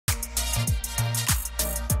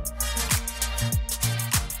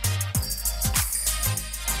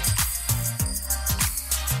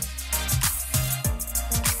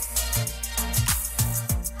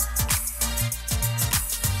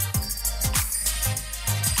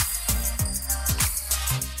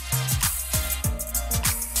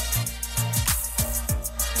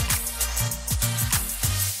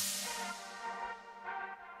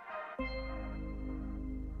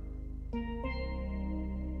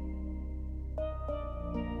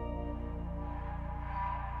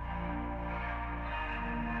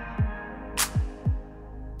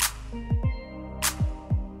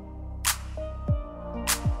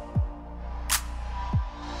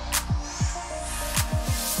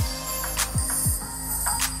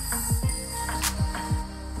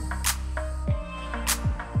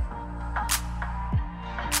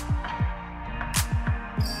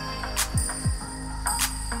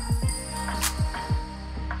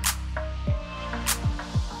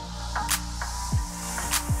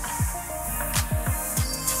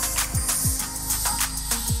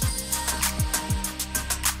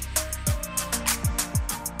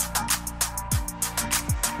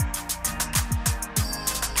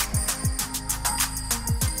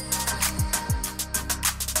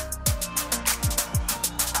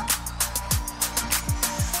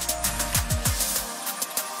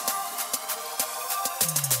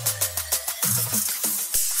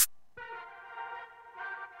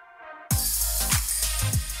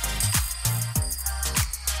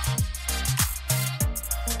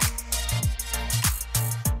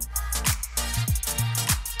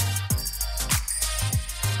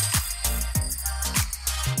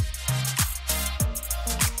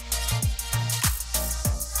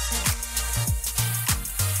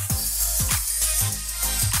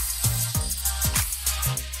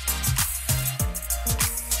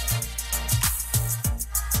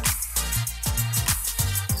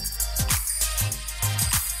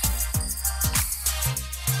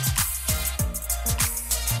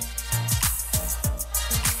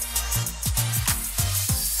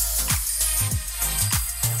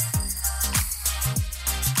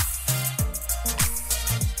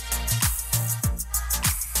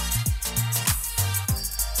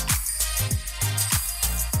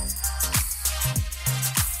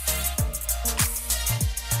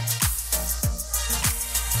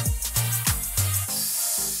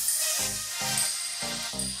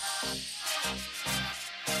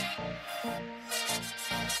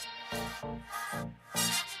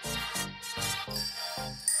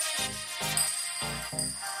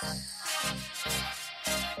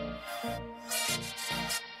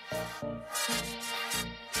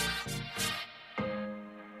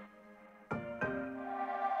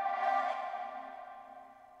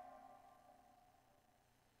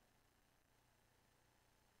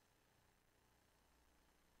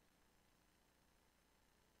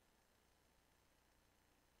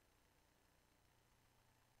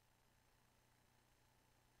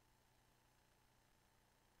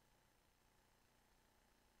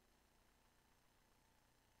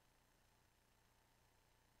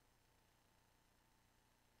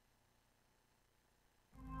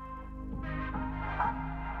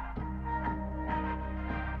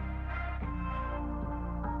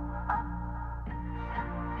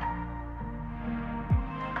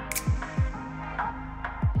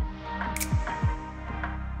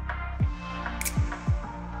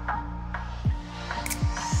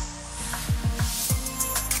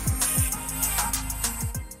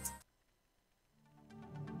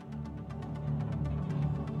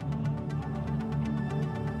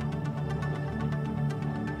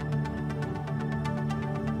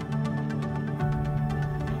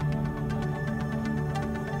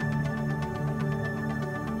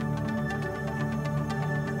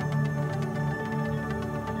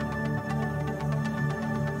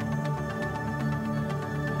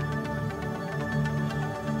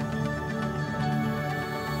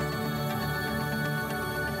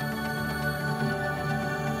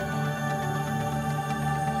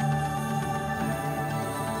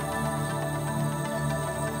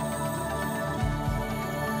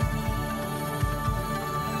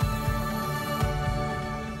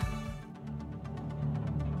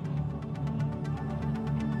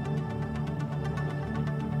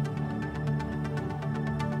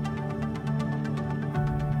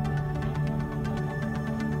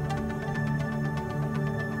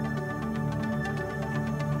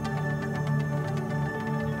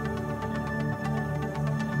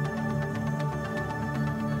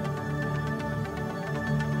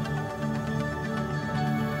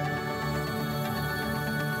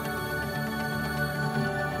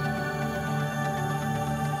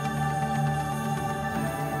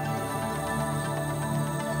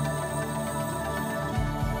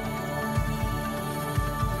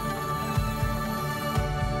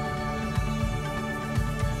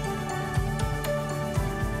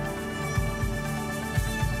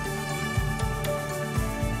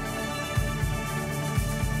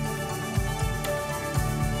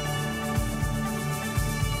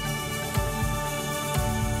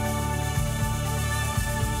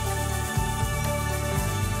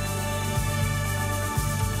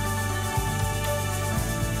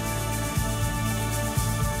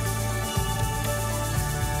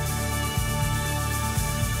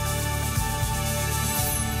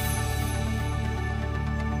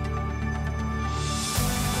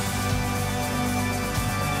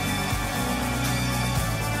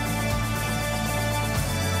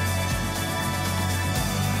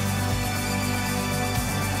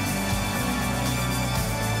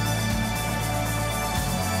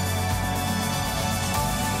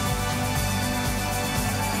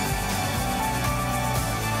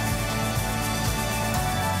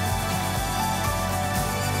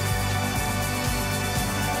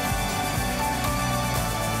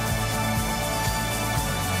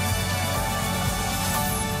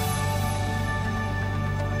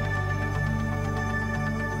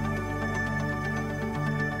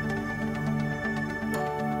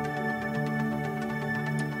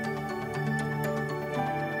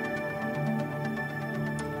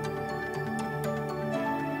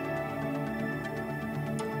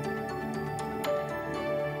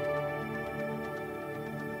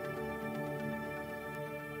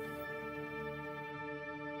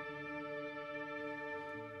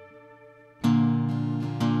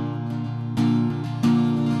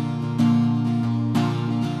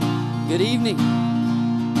Good evening.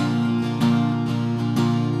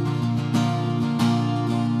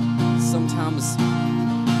 Sometimes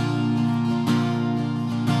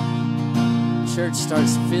church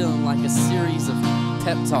starts feeling like a series of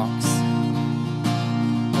pep talks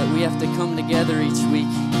that we have to come together each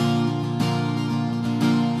week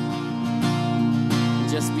and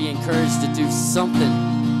just be encouraged to do something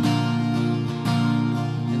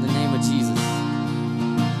in the name of Jesus.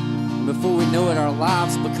 And before we know it, our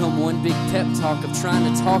lives become one big pep talk of trying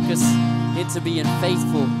to talk us into being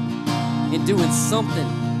faithful in doing something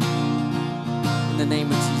in the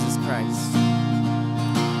name of Jesus Christ.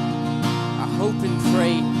 I hope and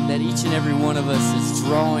pray that each and every one of us is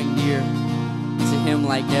drawing near to Him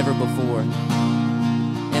like never before,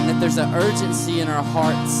 and that there's an urgency in our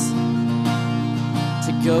hearts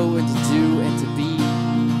to go and to do and to be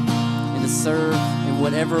and to serve in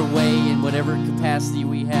whatever way, in whatever capacity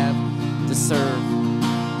we have to serve.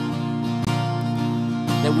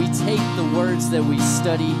 That we take the words that we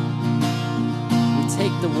study, we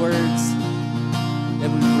take the words that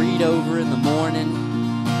we read over in the morning,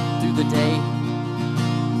 through the day,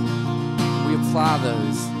 we apply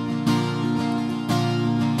those,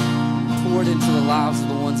 pour it into the lives of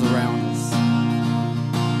the ones around us.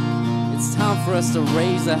 It's time for us to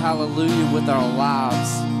raise a hallelujah with our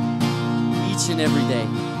lives each and every day.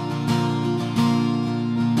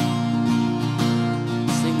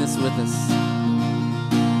 Sing this with us.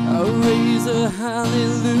 I'll raise a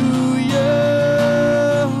hallelujah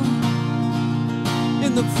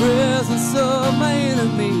in the presence of my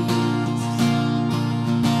enemies.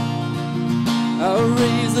 I'll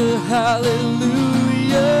raise a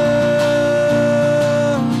hallelujah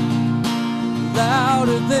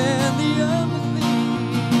louder than the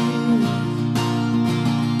unbelief.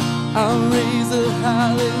 I'll raise a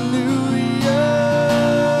hallelujah.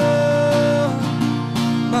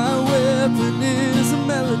 My weapon is a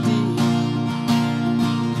melody.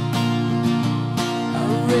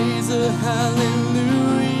 I'll raise a hallelujah.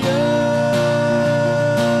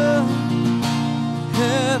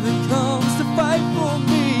 Heaven comes to fight for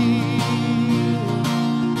me.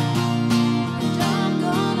 And I'm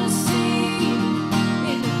gonna sing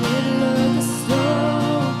in the middle of the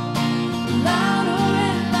storm. Louder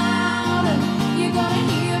and louder, you're gonna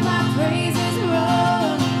hear my praises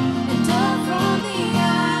roar. And up from the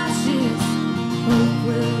ashes, hope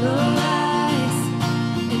will arise.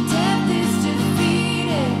 And death is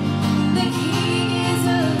defeated, the King is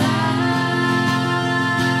alive.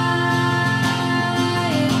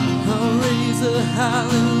 I'll raise a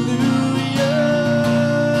hallelujah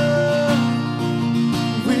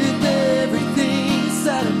with everything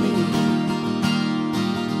inside of me.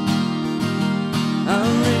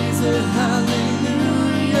 I'll raise a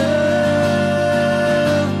hallelujah.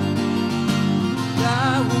 I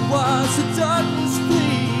will watch the darkness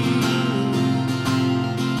flee.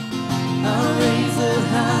 I'll raise a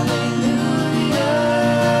hallelujah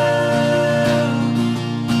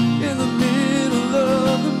in the middle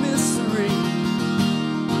of the mystery.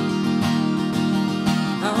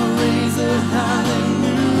 I'll raise a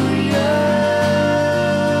hallelujah.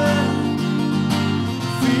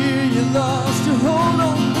 Fear you lost your hold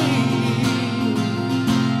on me.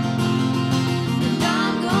 And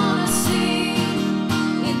I'm gonna sing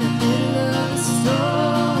in the middle of the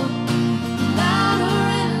storm. Louder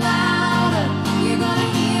and louder, you're gonna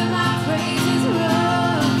hear my praises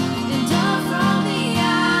roar. And up from the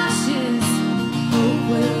ashes, hope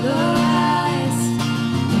will arise.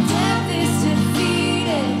 And death is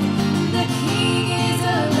defeated, the King is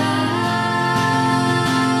alive.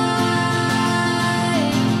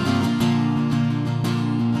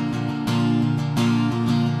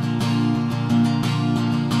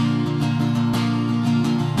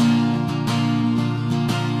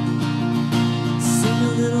 Sing a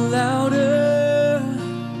little louder.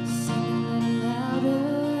 Sing a little louder.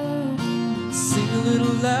 Sing a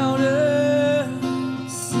little louder.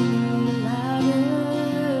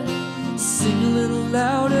 Sing a little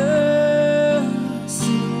louder.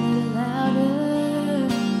 Sing a little louder.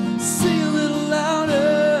 Sing a little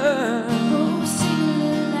louder. Oh, sing a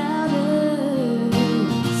little louder.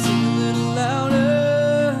 Sing a little louder.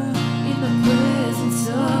 In the presence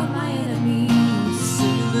of my enemies.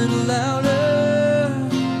 Sing a little louder.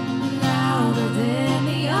 Louder than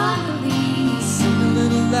the unbelief. Sing a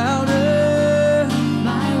little louder.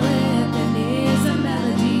 My weapon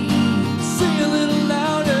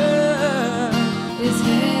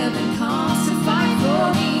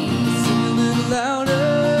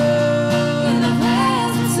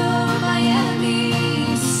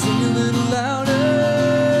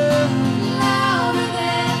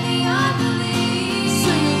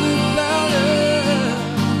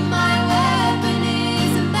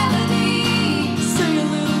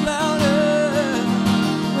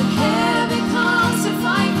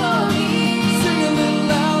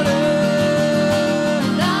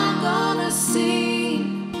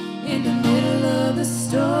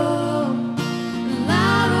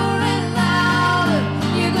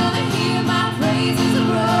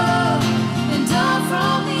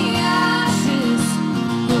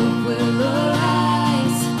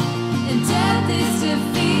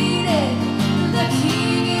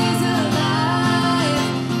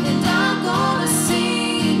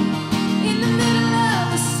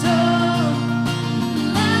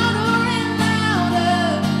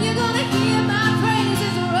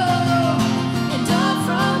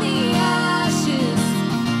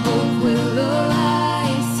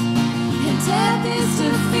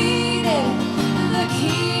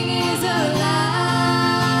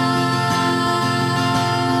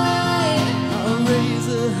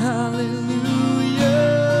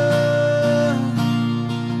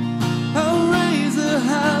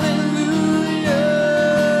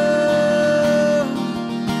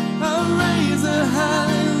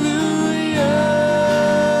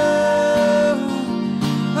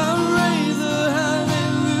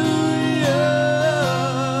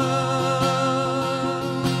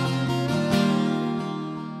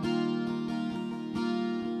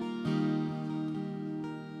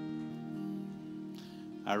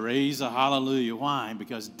Praise the hallelujah. Why?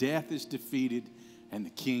 Because death is defeated and the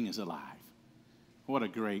King is alive. What a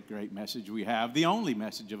great, great message we have. The only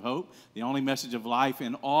message of hope, the only message of life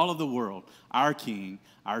in all of the world. Our King,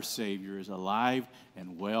 our Savior is alive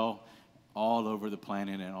and well all over the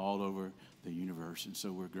planet and all over the universe. And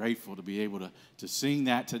so we're grateful to be able to sing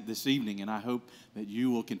that this evening. And I hope that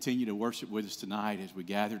you will continue to worship with us tonight as we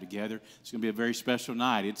gather together. It's going to be a very special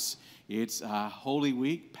night. It's Holy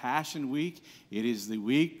Week, Passion Week. It is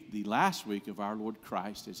the last week of our Lord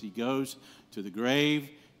Christ as he goes to the grave,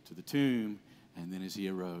 to the tomb, and then as he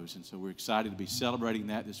arose. And so we're excited to be celebrating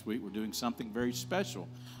that this week. We're doing something very special.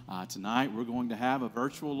 Tonight we're going to have a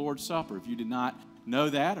virtual Lord's Supper. If you did not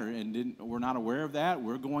know that were not aware of that,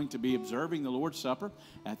 we're going to be observing the Lord's Supper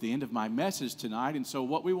at the end of my message tonight. And so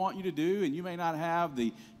what we want you to do, and you may not have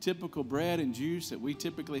the typical bread and juice that we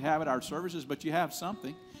typically have at our services, but you have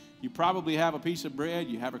something. You probably have a piece of bread,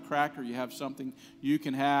 you have a cracker, you have something. You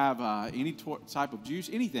can have any type of juice,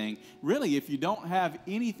 anything. Really, if you don't have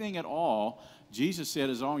anything at all, Jesus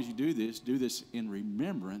said, as long as you do this in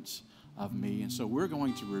remembrance of me. And so we're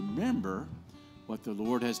going to remember what the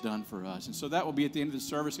Lord has done for us. And so that will be at the end of the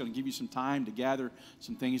service. Going to give you some time to gather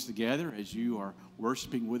some things together as you are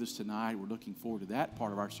worshiping with us tonight. We're looking forward to that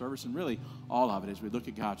part of our service and really all of it as we look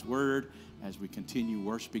at God's Word, as we continue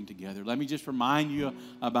worshiping together. Let me just remind you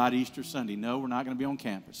about Easter Sunday. No, we're not going to be on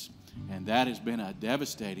campus. And that has been a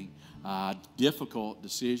devastating, difficult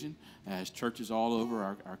decision as churches all over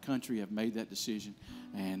our country have made that decision.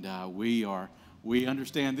 And we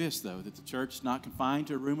understand this, though, that the church is not confined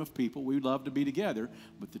to a room of people. We love to be together,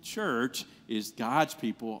 but the church is God's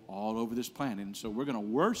people all over this planet. And so we're going to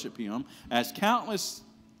worship him as countless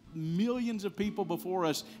millions of people before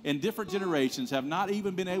us in different generations have not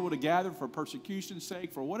even been able to gather for persecution's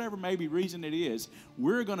sake, for whatever maybe reason it is.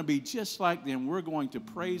 We're going to be just like them. We're going to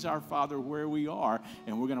praise our Father where we are,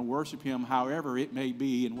 and we're going to worship him however it may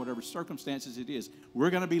be in whatever circumstances it is. We're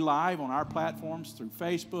going to be live on our platforms through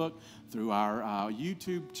Facebook, through our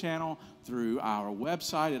YouTube channel, through our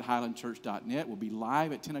website at highlandchurch.net. We'll be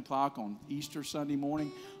live at 10 o'clock on Easter Sunday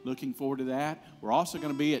morning. Looking forward to that. We're also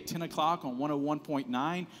going to be at 10 o'clock on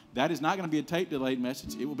 101.9. That is not going to be a tape-delayed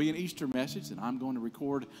message. It will be an Easter message that I'm going to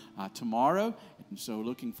record tomorrow. And so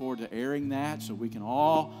looking forward to airing that so we can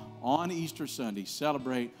all, on Easter Sunday,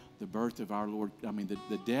 celebrate the birth of our Lord,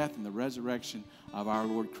 the death and the resurrection of our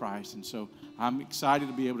Lord Christ. And so I'm excited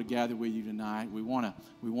to be able to gather with you tonight. We want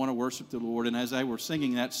to worship the Lord. And as they were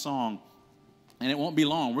singing that song, and it won't be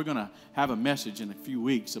long, we're going to have a message in a few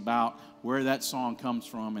weeks about where that song comes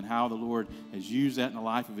from and how the Lord has used that in the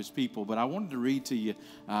life of his people. But I wanted to read to you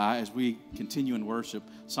as we continue in worship,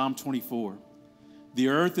 Psalm 24. The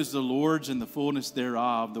earth is the Lord's and the fullness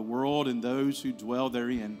thereof, the world and those who dwell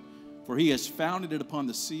therein. For he has founded it upon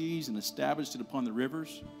the seas and established it upon the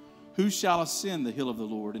rivers. Who shall ascend the hill of the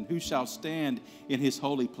Lord, and who shall stand in his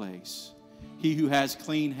holy place? He who has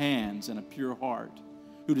clean hands and a pure heart,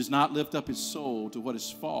 who does not lift up his soul to what is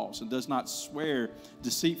false and does not swear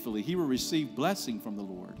deceitfully, he will receive blessing from the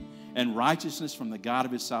Lord and righteousness from the God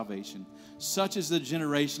of his salvation. Such is the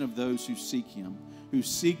generation of those who seek him, who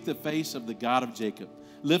seek the face of the God of Jacob.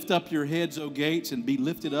 Lift up your heads, O gates, and be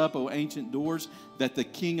lifted up, O ancient doors, that the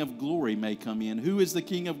King of glory may come in. Who is the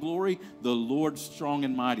King of glory? The Lord strong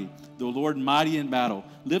and mighty, the Lord mighty in battle.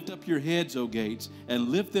 Lift up your heads, O gates, and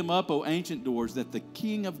lift them up, O ancient doors, that the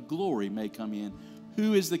King of glory may come in.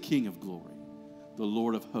 Who is the King of glory? The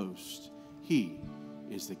Lord of hosts. He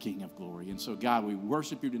is the King of glory. And so, God, we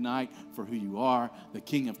worship you tonight for who you are, the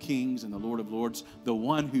King of kings and the Lord of lords, the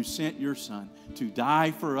one who sent your Son to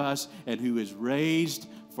die for us and who is raised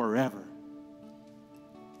forever,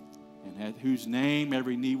 and at whose name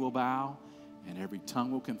every knee will bow and every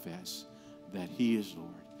tongue will confess that he is Lord.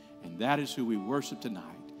 And that is who we worship tonight.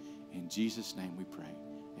 In Jesus' name we pray.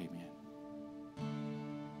 Amen.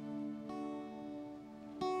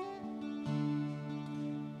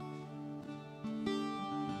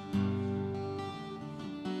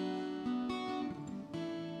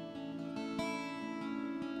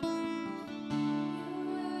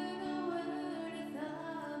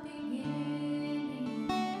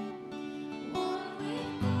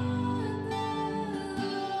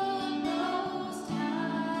 Most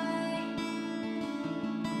high,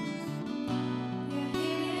 you're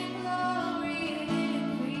hidden.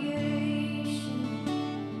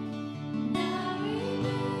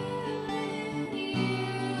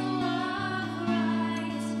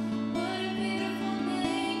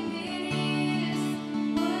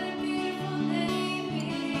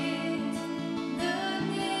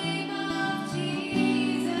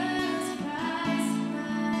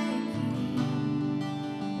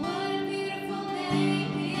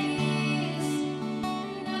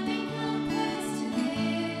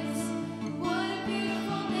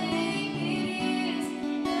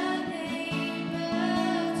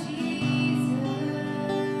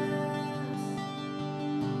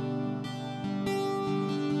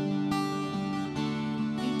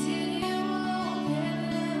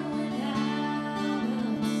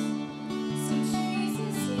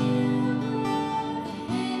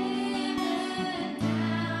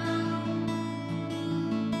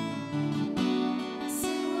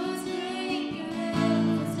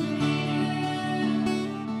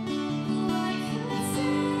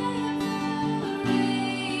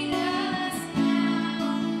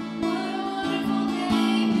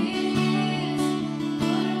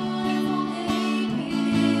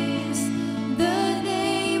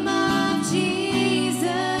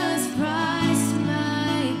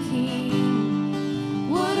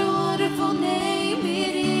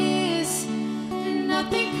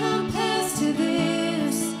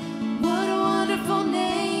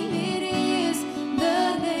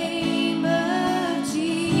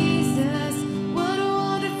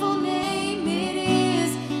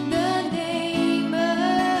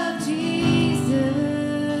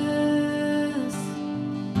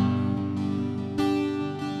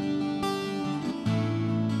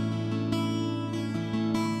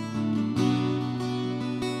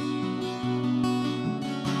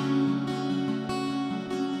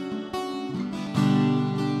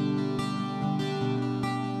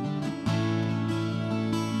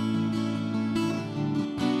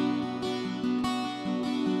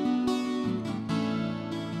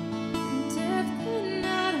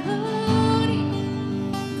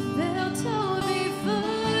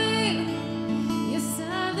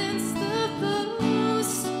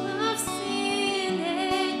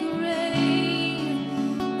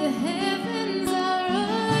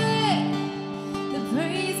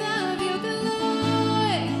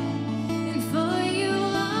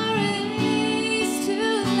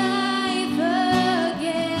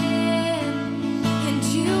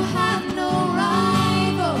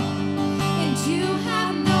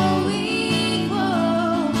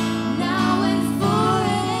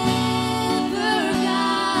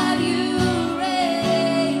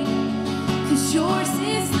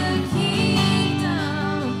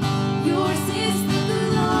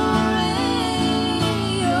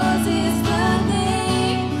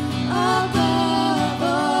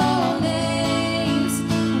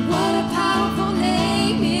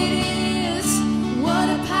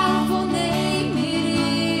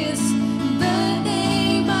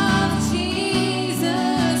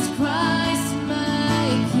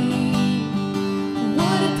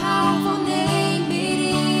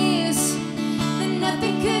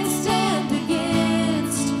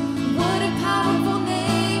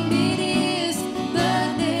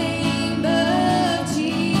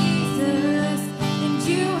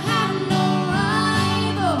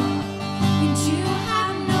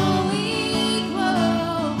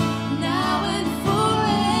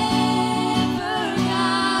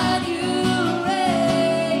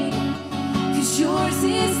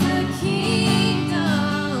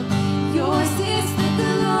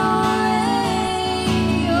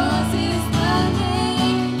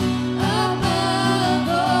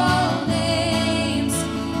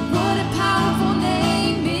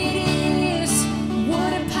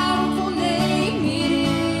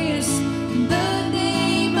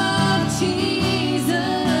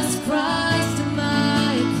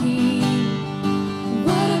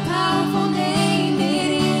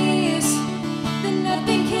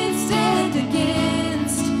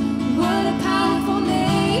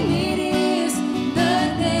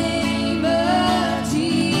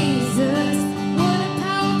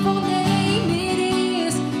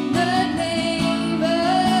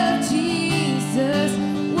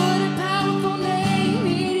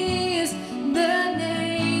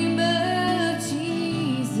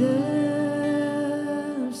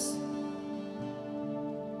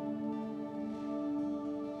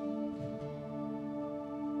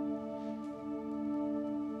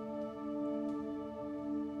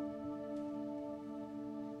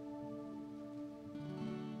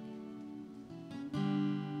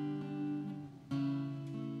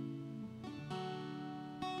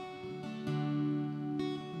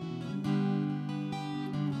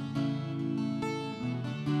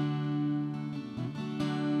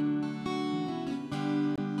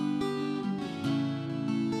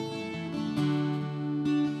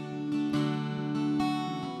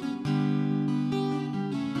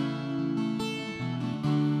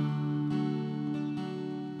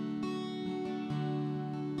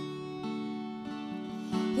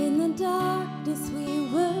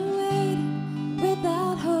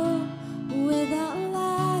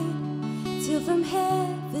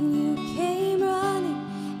 heaven you came running.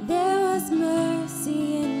 There was mercy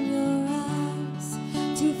in your eyes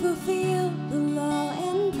to fulfill the law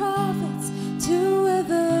and prophets. To a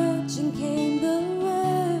virgin came the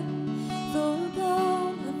word, full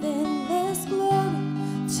of endless glory,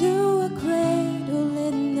 to a cradle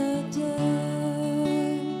in the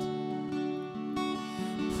dirt.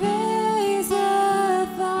 Praise the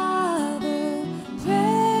Father,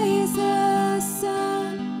 praise the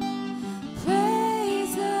Son,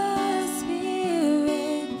 praise the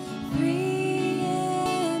Spirit, three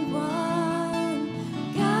in one.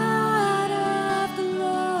 God of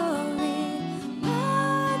glory,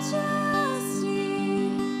 majesty,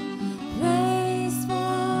 praise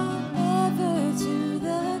forever to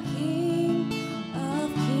the King of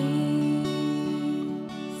Kings.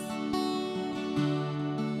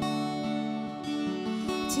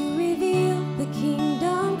 To reveal the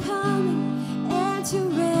kingdom coming and to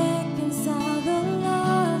reconcile the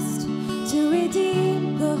lost, to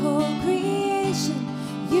redeem the whole creation.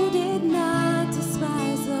 You did not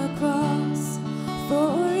despise the cross,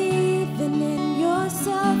 for even in your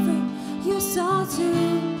suffering you saw to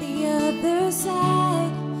the other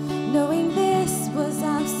side, knowing this was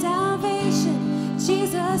our salvation.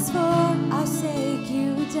 Jesus, for our sake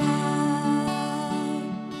you died.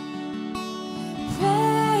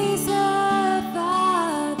 Praise the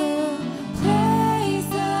Father, praise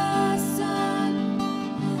the Son,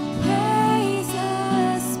 praise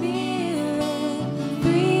the Spirit,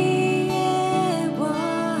 three in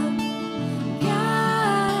one.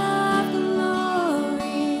 God of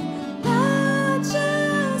glory,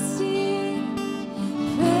 majesty,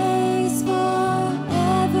 praise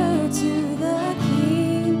forever to the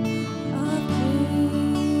King of Kings.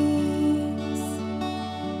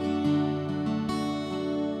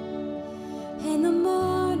 In the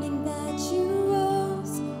morning that you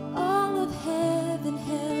rose, all of heaven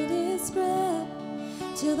held its breath,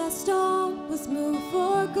 till that storm was moved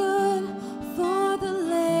for good, for the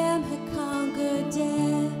Lamb had conquered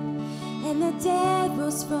death. And the dead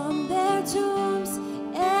rose from their tombs,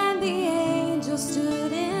 and the angels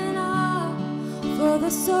stood in awe, for the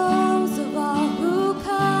souls of all who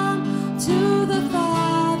come to the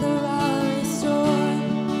Father are restored.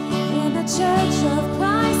 And the church of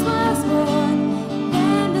Christ was born,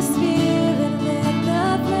 and the Spirit lit the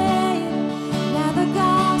flame. Now the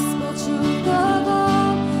gospel truth of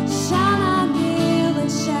all shall not kneel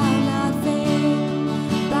and shall not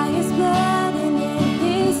fade. By His blood and in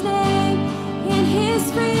His name, in His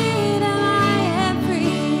freedom I am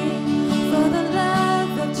free. For the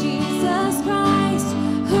love of Jesus Christ,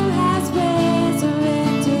 who has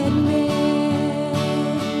resurrected me.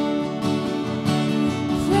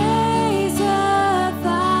 Praise the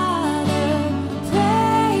Father,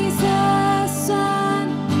 praise the Son,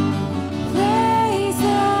 praise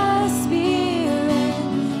the Spirit,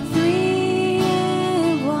 three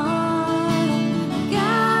in one.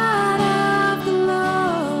 God of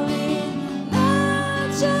glory,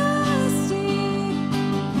 majesty,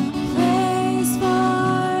 praise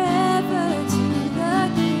forever to the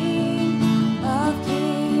King of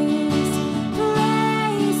Kings.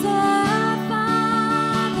 Praise the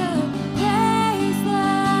Father, praise the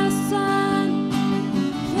Son,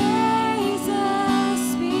 praise the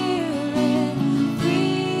Spirit,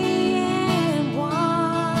 three in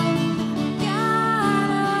one. God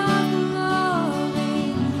of glory,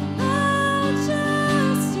 majesty,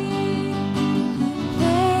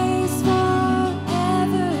 praise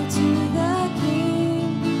forever to the King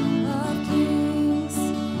of Kings.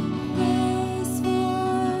 Praise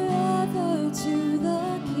forever to the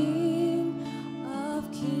King of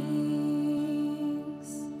Kings.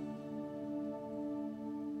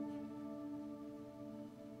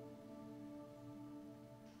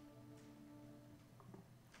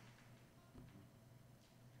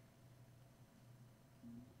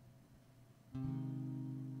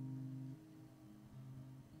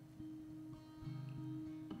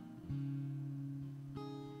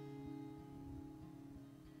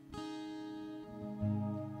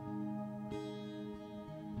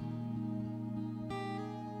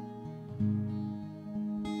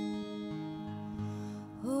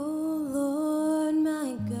 Oh Lord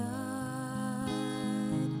my God,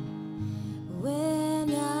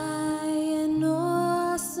 when I in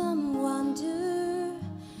awesome wonder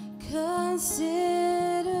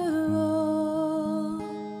consider all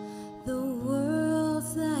the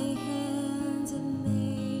worlds thy hands have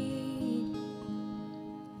made,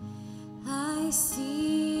 I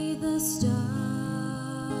see the stars,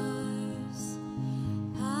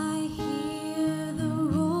 I hear the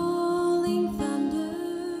rolling thunder,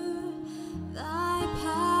 thy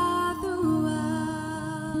path throughout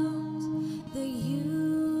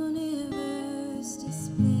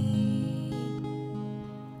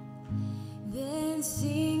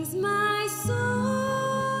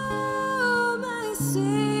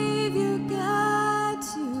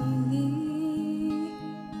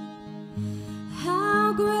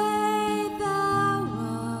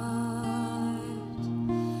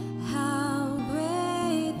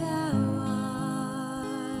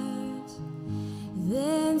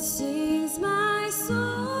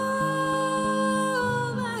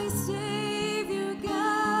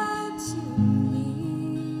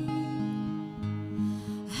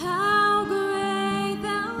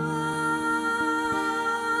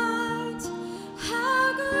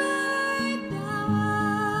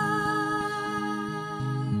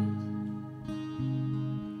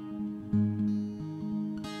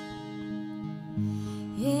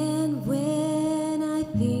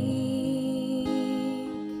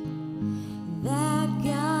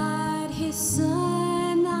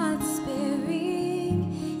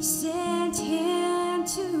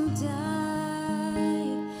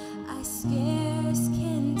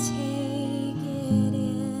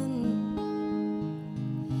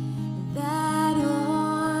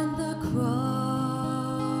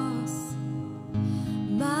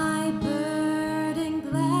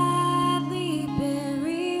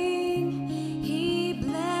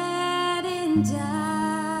and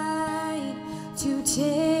died to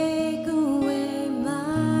take away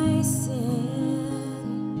my sin.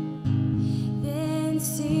 Then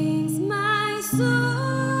sings my soul,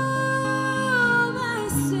 my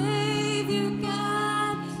Savior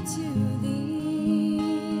God, to thee.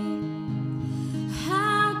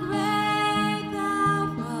 How great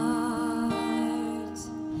thou art,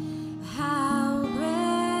 how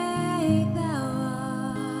great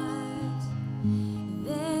thou art.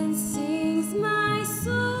 Then sings my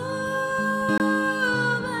soul,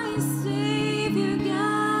 my Savior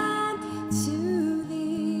God, to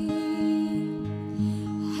thee.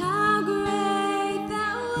 How great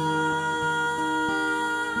thou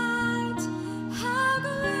art, how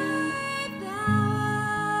great thou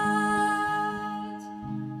art.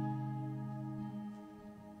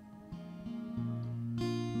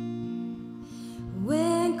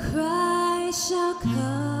 When Christ shall come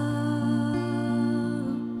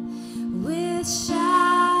with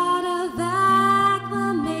shout of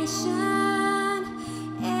acclamation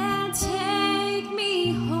and take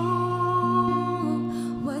me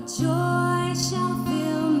home, what joy shall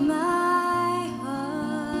fill my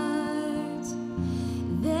heart.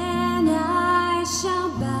 Then I shall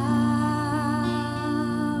bow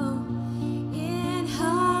in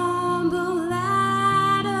humble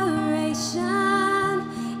adoration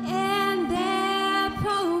and there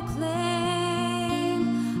proclaim,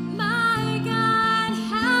 my God,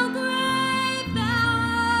 how great thou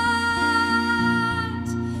art.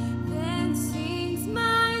 Then sings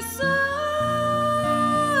my soul,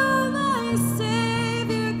 my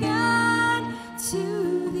Savior God, to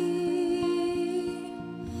thee.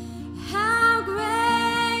 How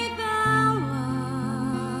great thou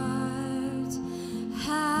art,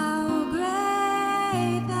 how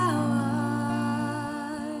great thou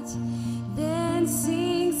art. Then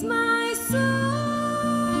sings my soul,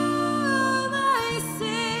 my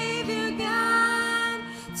Savior God,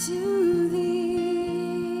 to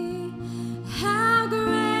thee. How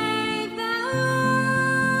great thou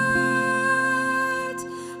art,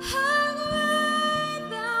 how great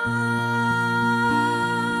thou art,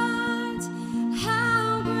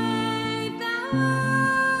 how great thou art,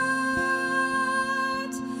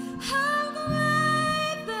 how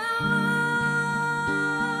great thou art,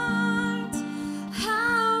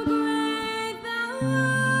 how great thou art,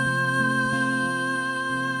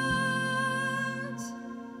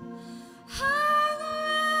 how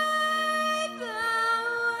great thou art.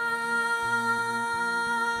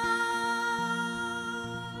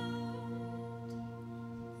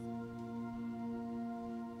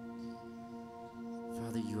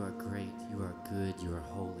 Father, you are great, you are good, you are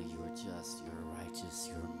holy, you are just, you are righteous,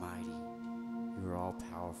 you are mighty, you are all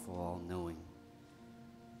powerful, all knowing.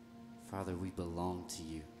 Father, we belong to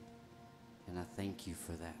you. And I thank you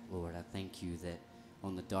for that, Lord. I thank you that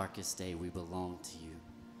on the darkest day we belong to you.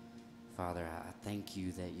 Father, I thank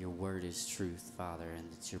you that your word is truth, Father,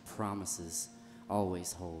 and that your promises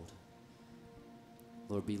always hold.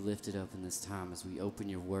 Lord, be lifted up in this time as we open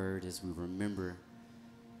your word, as we remember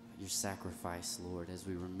your sacrifice, Lord, as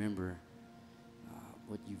we remember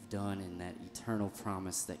what you've done and that eternal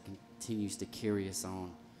promise that continues to carry us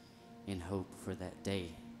on in hope for that day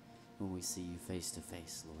when we see you face to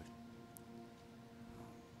face, Lord.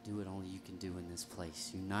 Do what only you can do in this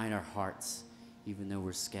place. Unite our hearts, even though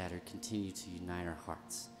we're scattered. Continue to unite our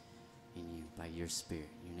hearts in you by your Spirit.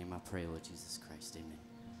 In your name I pray, Lord Jesus Christ. Amen.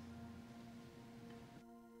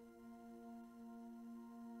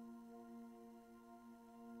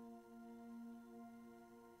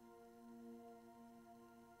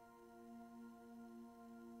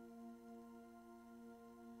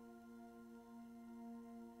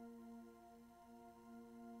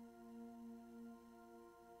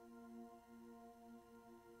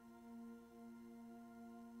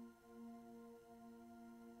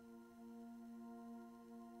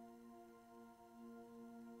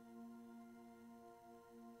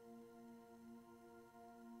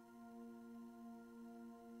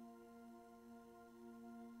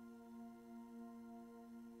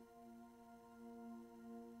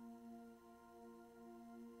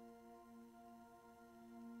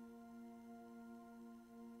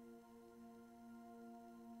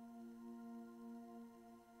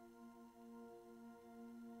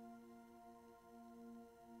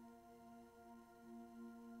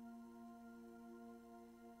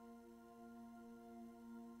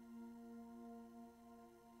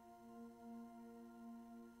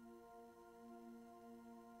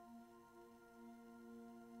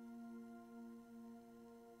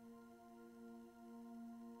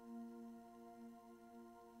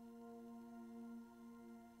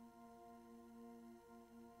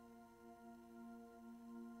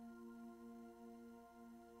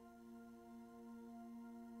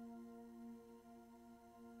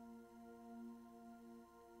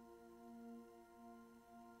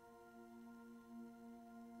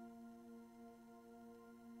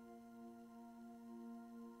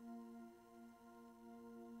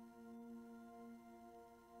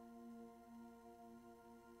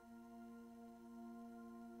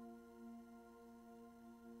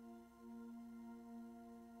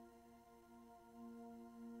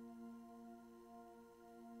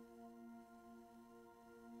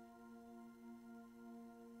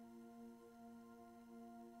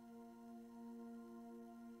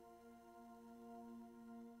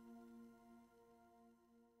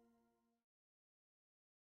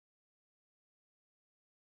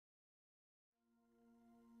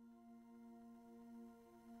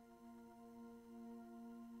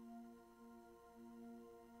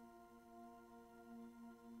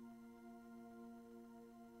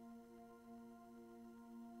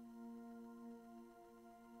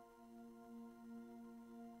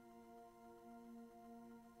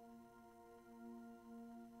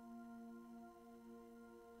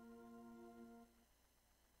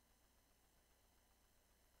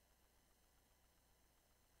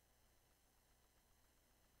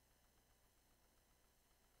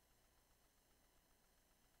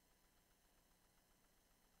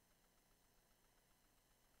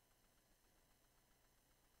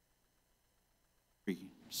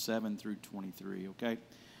 7 through 23, okay?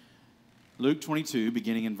 Luke 22,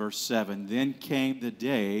 beginning in verse 7. Then came the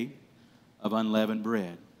day of unleavened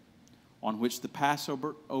bread, on which the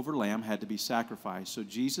Passover lamb had to be sacrificed. So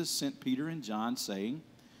Jesus sent Peter and John, saying,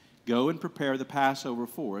 Go and prepare the Passover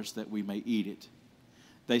for us, that we may eat it.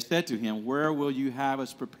 They said to him, Where will you have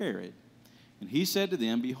us prepare it? And he said to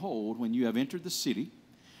them, Behold, when you have entered the city,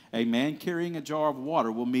 a man carrying a jar of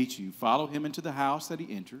water will meet you. Follow him into the house that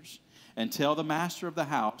he enters, and tell the master of the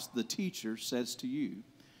house, the teacher says to you,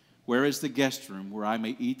 Where is the guest room where I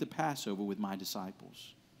may eat the Passover with my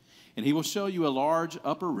disciples? And he will show you a large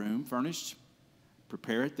upper room furnished.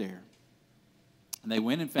 Prepare it there. And they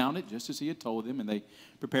went and found it just as he had told them, and they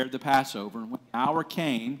prepared the Passover. And when the hour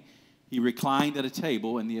came, he reclined at a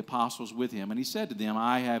table, and the apostles with him. And he said to them,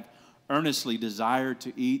 I have earnestly desired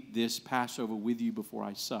to eat this Passover with you before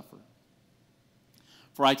I suffer.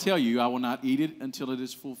 For I tell you, I will not eat it until it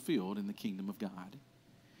is fulfilled in the kingdom of God.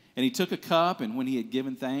 And he took a cup, and when he had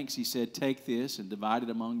given thanks, he said, Take this and divide it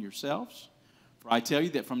among yourselves. For I tell you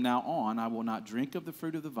that from now on I will not drink of the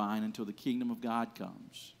fruit of the vine until the kingdom of God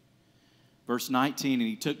comes. Verse 19, And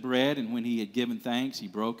he took bread, and when he had given thanks, he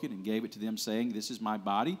broke it and gave it to them, saying, This is my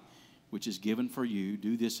body, which is given for you.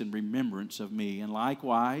 Do this in remembrance of me. And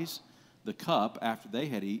likewise, the cup after they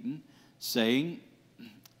had eaten, saying,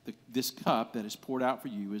 This cup that is poured out for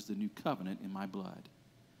you is the new covenant in my blood.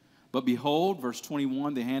 But behold, verse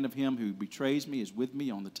 21, the hand of him who betrays me is with me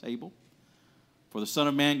on the table. For the Son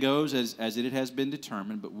of Man goes as it has been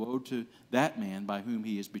determined, but woe to that man by whom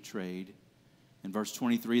he is betrayed. In verse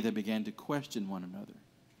 23, they began to question one another,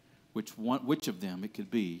 which of them it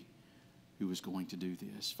could be who was going to do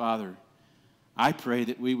this. Father, I pray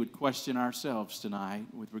that we would question ourselves tonight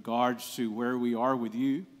with regards to where we are with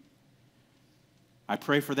you. I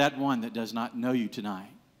pray for that one that does not know you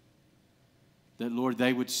tonight, that, Lord,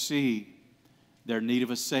 they would see their need of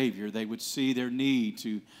a Savior. They would see their need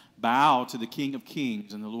to bow to the King of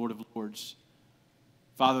Kings and the Lord of Lords.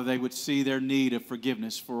 Father, they would see their need of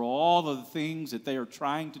forgiveness for all of the things that they are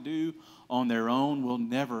trying to do on their own will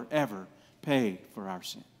never, ever pay for our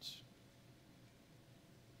sins.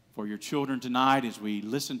 For your children tonight, as we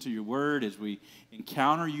listen to your word, as we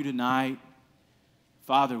encounter you tonight,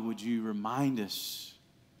 Father, would you remind us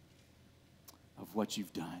of what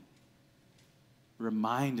you've done?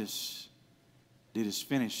 Remind us that it is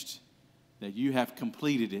finished, that you have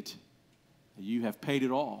completed it, that you have paid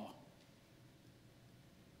it all.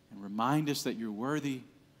 And remind us that you're worthy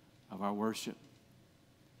of our worship.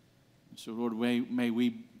 And so, Lord, may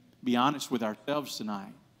we be honest with ourselves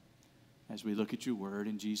tonight as we look at your word.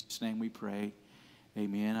 In Jesus' name we pray.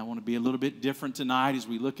 Amen. I want to be a little bit different tonight as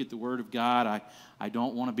we look at the word of God. I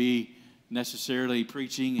don't want to be necessarily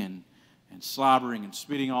preaching and slobbering and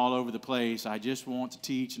spitting all over the place. I just want to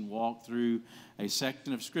teach and walk through a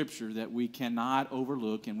section of Scripture that we cannot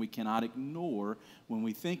overlook and we cannot ignore when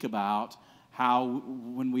we think about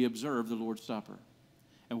when we observe the Lord's Supper.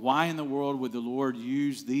 And why in the world would the Lord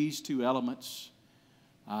use these two elements?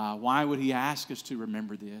 Why would he ask us to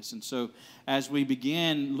remember this? And so as we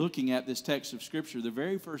begin looking at this text of Scripture, the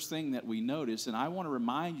very first thing that we notice, and I want to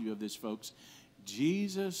remind you of this, folks,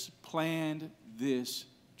 Jesus planned this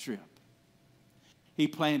trip. He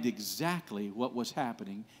planned exactly what was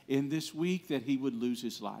happening in this week that he would lose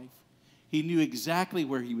his life. He knew exactly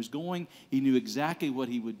where he was going. He knew exactly what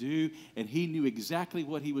he would do. And he knew exactly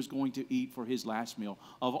what he was going to eat for his last meal.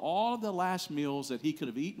 Of all of the last meals that he could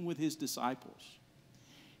have eaten with his disciples,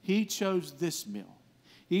 he chose this meal.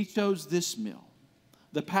 He chose this meal,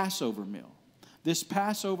 the Passover meal, this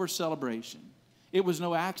Passover celebration. It was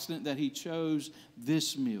no accident that he chose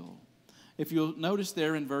this meal. If you'll notice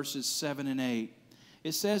there in verses 7 and 8,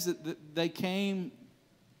 it says that then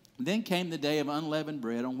came the day of unleavened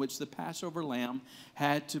bread on which the Passover lamb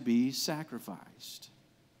had to be sacrificed.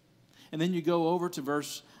 And then you go over to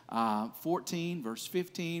verse 14, verse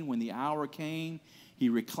 15. When the hour came, he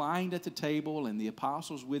reclined at the table and the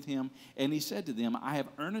apostles with him. And he said to them, I have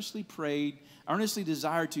earnestly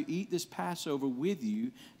desired to eat this Passover with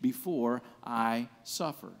you before I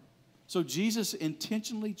suffer. So Jesus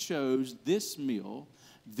intentionally chose this meal,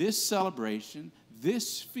 this celebration,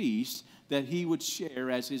 this feast that he would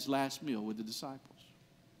share as his last meal with the disciples.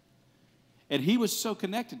 And he was so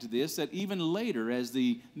connected to this that even later, as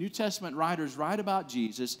the New Testament writers write about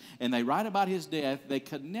Jesus and they write about his death, they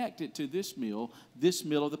connect it to this meal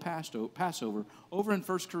of the Passover, over in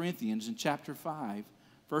 1 Corinthians in chapter 5.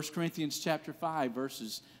 1 Corinthians chapter 5,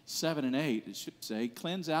 verses 7 and 8, it should say,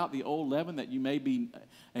 cleanse out the old leaven that you may be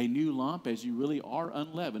a new lump as you really are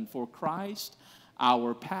unleavened. For Christ,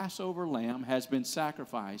 Our Passover lamb has been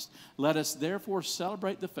sacrificed. Let us therefore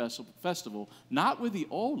celebrate the festival, not with the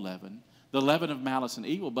old leaven, the leaven of malice and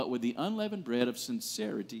evil, but with the unleavened bread of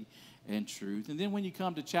sincerity and truth. And then when you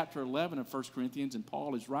come to chapter 11 of 1 Corinthians, and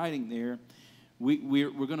Paul is writing there,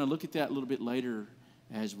 we're going to look at that a little bit later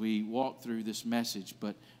as we walk through this message.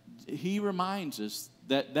 But he reminds us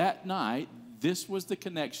that that night, this was the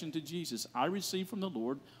connection to Jesus. I received from the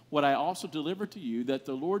Lord what I also delivered to you, that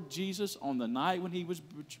the Lord Jesus, on the night when he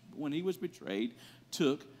was betrayed,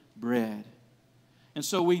 took bread. And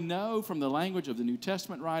so we know from the language of the New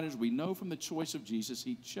Testament writers, we know from the choice of Jesus,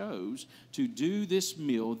 he chose to do this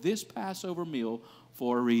meal, this Passover meal,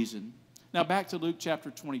 for a reason. Now back to Luke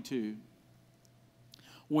chapter 22.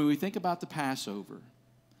 When we think about the Passover,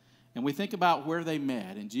 and we think about where they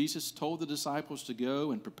met, and Jesus told the disciples to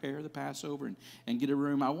go and prepare the Passover and get a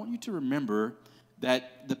room, I want you to remember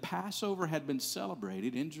that the Passover had been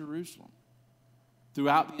celebrated in Jerusalem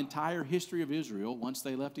throughout the entire history of Israel once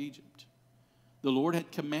they left Egypt. The Lord had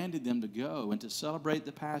commanded them to go and to celebrate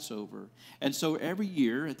the Passover. And so every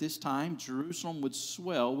year at this time, Jerusalem would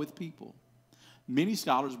swell with people. Many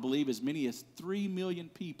scholars believe as many as 3 million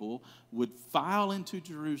people would file into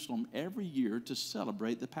Jerusalem every year to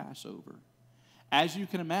celebrate the Passover. As you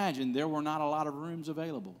can imagine, there were not a lot of rooms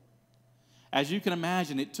available. As you can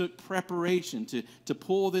imagine, it took preparation to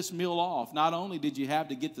pull this meal off. Not only did you have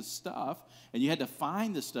to get the stuff, and you had to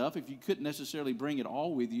find the stuff if you couldn't necessarily bring it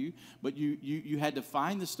all with you, but you had to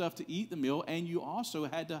find the stuff to eat the meal, and you also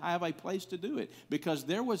had to have a place to do it because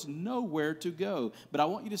there was nowhere to go. But I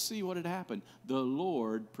want you to see what had happened. The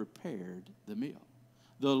Lord prepared the meal.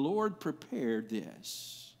 The Lord prepared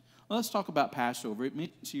this. Well, let's talk about Passover. It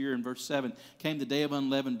mentions here in verse 7, came the day of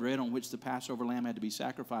unleavened bread on which the Passover lamb had to be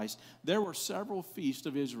sacrificed. There were several feasts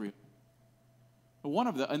of Israel. One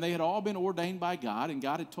of them, and they had all been ordained by God, and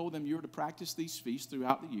God had told them you were to practice these feasts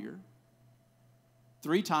throughout the year.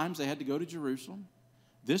 3 times they had to go to Jerusalem.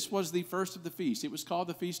 This was the first of the feasts. It was called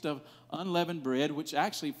the Feast of Unleavened Bread, which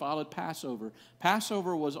actually followed Passover.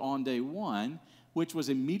 Passover was on day 1, which was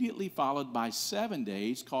immediately followed by 7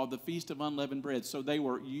 days called the Feast of Unleavened Bread. So they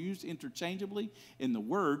were used interchangeably, and the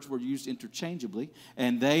words were used interchangeably,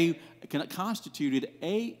 and they constituted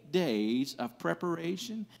 8 days of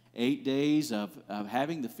preparation, 8 days of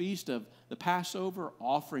having the feast of the Passover,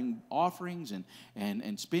 offering offerings and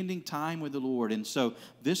spending time with the Lord. And so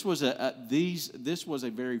this was a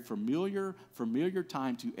very familiar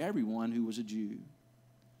time to everyone who was a Jew.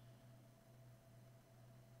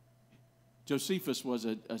 Josephus was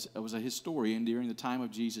a historian during the time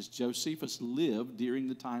of Jesus. Josephus lived during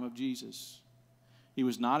the time of Jesus. He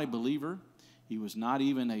was not a believer. He was not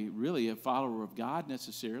even really a follower of God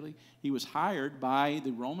necessarily. He was hired by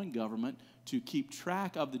the Roman government to keep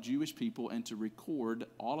track of the Jewish people and to record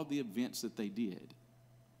all of the events that they did.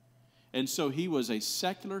 And so he was a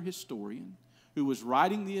secular historian who was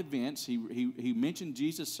writing the events. He mentioned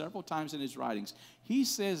Jesus several times in his writings. He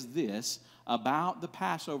says this about the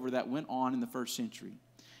Passover that went on in the first century.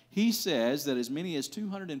 He says that as many as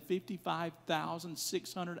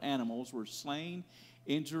 255,600 animals were slain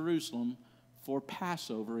in Jerusalem for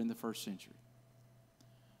Passover in the first century.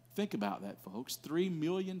 Think about that, folks. 3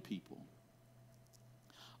 million people.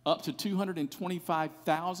 Up to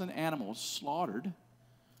 225,000 animals slaughtered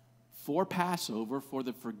for Passover for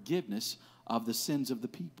the forgiveness of the sins of the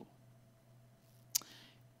people.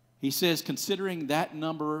 He says, considering that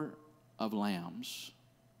number of lambs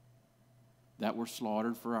that were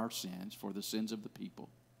slaughtered for our sins, for the sins of the people,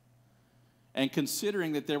 and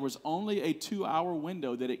considering that there was only a 2-hour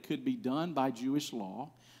window that it could be done by Jewish law,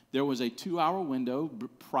 there was a 2-hour window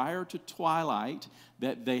prior to twilight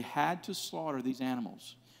that they had to slaughter these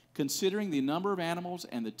animals. Considering the number of animals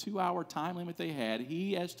and the 2-hour time limit they had,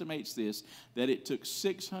 he estimates this, that it took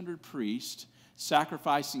 600 priests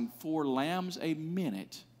sacrificing 4 lambs a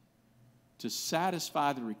minute to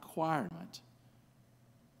satisfy the requirement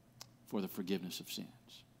for the forgiveness of sins.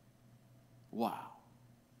 Wow.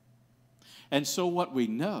 And so what we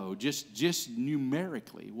know, just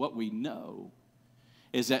numerically, what we know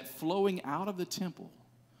is that flowing out of the temple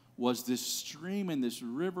was this stream and this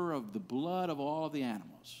river of the blood of all of the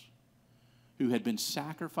animals who had been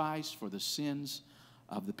sacrificed for the sins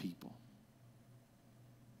of the people.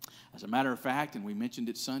 As a matter of fact, and we mentioned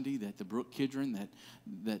it Sunday, that the Brook Kidron,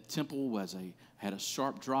 that temple had a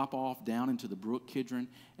sharp drop-off down into the Brook Kidron,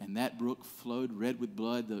 and that brook flowed red with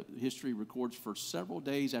blood. The history records for several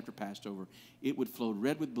days after Passover, it would flow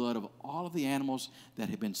red with blood of all of the animals that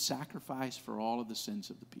had been sacrificed for all of the sins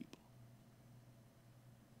of the people.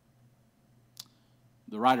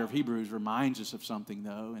 The writer of Hebrews reminds us of something,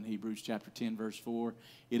 though, in Hebrews chapter 10, verse 4.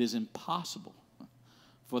 It is impossible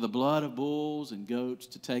for the blood of bulls and goats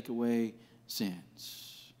to take away sins.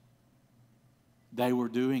 They were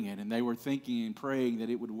doing it, and they were thinking and praying that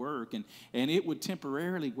it would work, and it would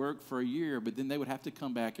temporarily work for a year, but then they would have to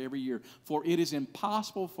come back every year. For it is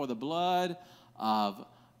impossible for the blood of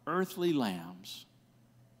earthly lambs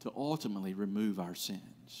to ultimately remove our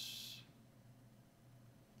sins.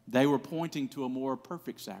 They were pointing to a more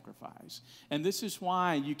perfect sacrifice. And this is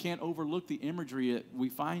why you can't overlook the imagery that we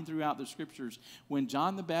find throughout the Scriptures. When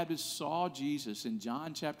John the Baptist saw Jesus in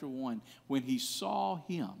John chapter 1, when he saw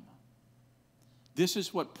him, this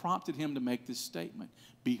is what prompted him to make this statement.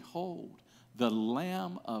 Behold, the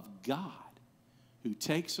Lamb of God who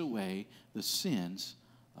takes away the sins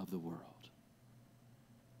of the world.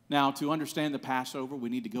 Now, to understand the Passover, we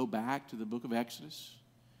need to go back to the book of Exodus.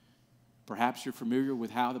 Perhaps you're familiar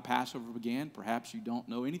with how the Passover began. Perhaps you don't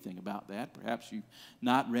know anything about that. Perhaps you've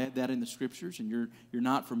not read that in the Scriptures and you're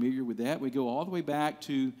not familiar with that. We go all the way back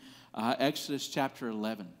to Exodus chapter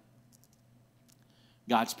 11.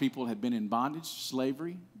 God's people had been in bondage,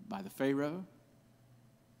 slavery by the Pharaoh.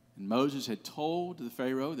 And Moses had told the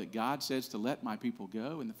Pharaoh that God says to let my people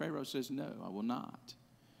go. And the Pharaoh says, no, I will not.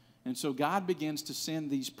 And so God begins to send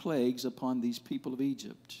these plagues upon these people of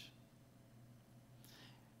Egypt.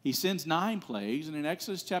 He sends 9 plagues. And in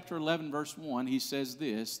Exodus chapter 11, verse 1, he says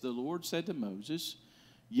this, the Lord said to Moses,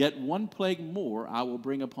 yet 1 plague more I will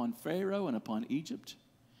bring upon Pharaoh and upon Egypt.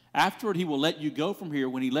 Afterward, he will let you go from here.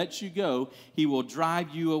 When he lets you go, he will drive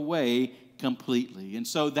you away completely. And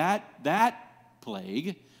so that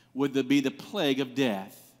plague would be the plague of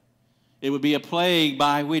death. It would be a plague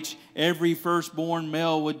by which every firstborn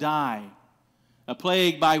male would die. A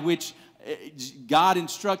plague by which God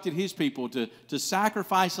instructed his people to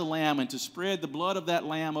sacrifice a lamb and to spread the blood of that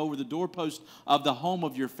lamb over the doorpost of the home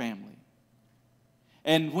of your family.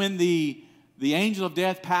 And when the angel of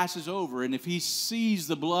death passes over, and if he sees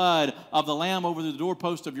the blood of the lamb over the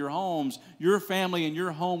doorpost of your homes, your family and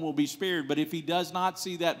your home will be spared. But if he does not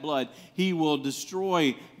see that blood, he will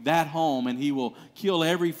destroy that home, and he will kill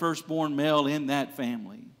every firstborn male in that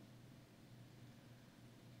family.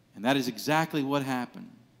 And that is exactly what happened.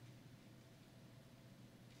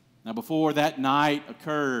 Now, before that night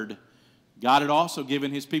occurred, God had also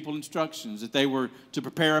given his people instructions that they were to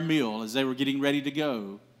prepare a meal as they were getting ready to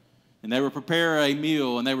go. And they were to prepare a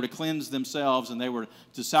meal, and they were to cleanse themselves, and they were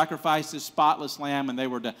to sacrifice this spotless lamb, and they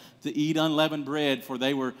were to eat unleavened bread, for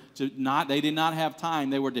they did not have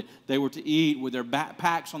time. They were to eat with their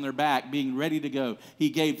packs on their back, being ready to go. He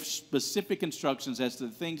gave specific instructions as to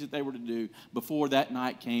the things that they were to do before that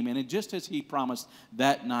night came. And just as he promised,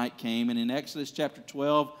 that night came. And in Exodus chapter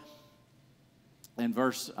 12 and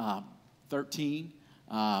verse 13,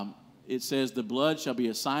 it says, the blood shall be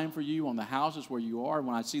a sign for you on the houses where you are.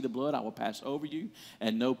 When I see the blood, I will pass over you,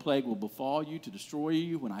 and no plague will befall you to destroy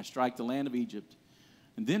you when I strike the land of Egypt.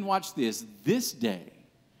 And then watch this. This day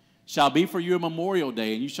shall be for you a memorial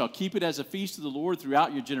day, and you shall keep it as a feast of the Lord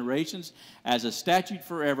throughout your generations. As a statute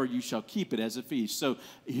forever, you shall keep it as a feast. So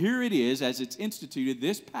here it is, as it's instituted,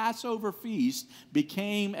 this Passover feast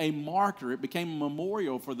became a marker. It became a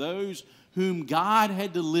memorial for those whom God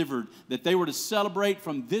had delivered, that they were to celebrate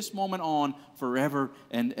from this moment on forever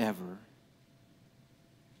and ever.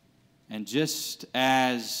 And just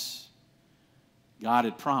as God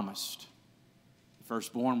had promised, the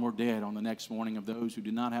firstborn were dead on the next morning of those who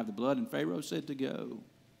did not have the blood, and Pharaoh said to go.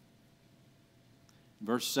 In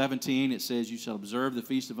verse 17, it says, you shall observe the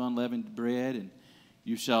feast of unleavened bread, and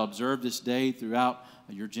you shall observe this day throughout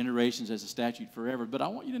your generations as a statute forever. But I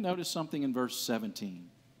want you to notice something in verse 17.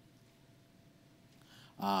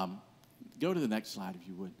 Go to the next slide, if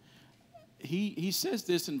you would. He says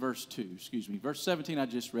this in verse 2. Excuse me. Verse 17, I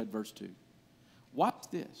just read verse 2. Watch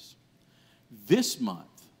this. This month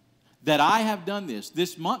that I have done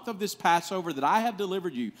this month of this Passover that I have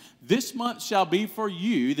delivered you, this month shall be for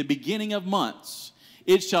you the beginning of months.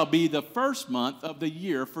 It shall be the first month of the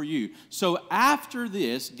year for you. So after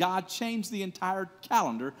this, God changed the entire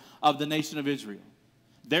calendar of the nation of Israel.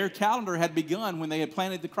 Their calendar had begun when they had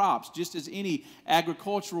planted the crops, just as any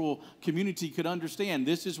agricultural community could understand.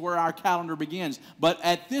 This is where our calendar begins. But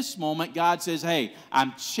at this moment, God says, hey,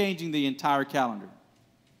 I'm changing the entire calendar.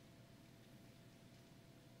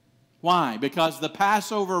 Why? Because the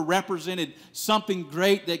Passover represented something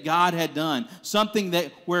great that God had done, something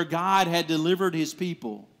where God had delivered his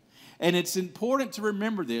people. And it's important to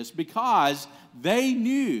remember this because they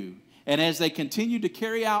knew, and as they continued to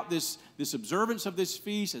carry out this this observance of this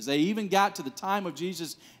feast, as they even got to the time of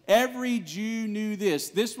Jesus, every Jew knew this.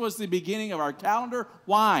 This was the beginning of our calendar.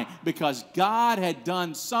 Why? Because God had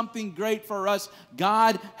done something great for us.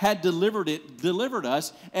 God had delivered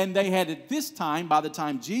us, and they had at this time, by the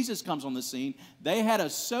time Jesus comes on the scene, they had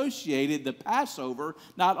associated the Passover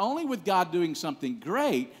not only with God doing something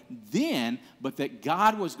great then, but that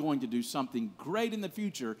God was going to do something great in the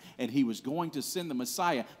future, and he was going to send the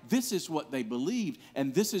Messiah. This is what they believed,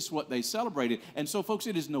 and this is what they celebrated. And so, folks,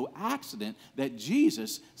 it is no accident that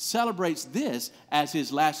Jesus celebrates this as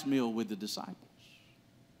his last meal with the disciples.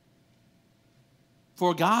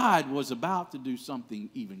 For God was about to do something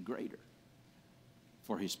even greater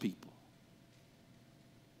for his people.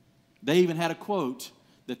 They even had a quote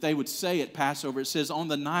that they would say at Passover. It says, on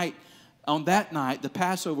that night, the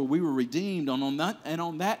Passover, we were redeemed. And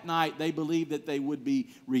on that night, they believed that they would be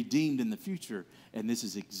redeemed in the future. And this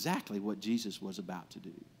is exactly what Jesus was about to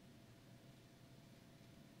do.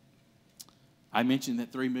 I mentioned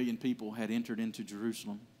that 3 million people had entered into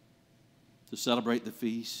Jerusalem to celebrate the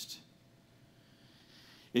feast.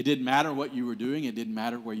 It didn't matter what you were doing. It didn't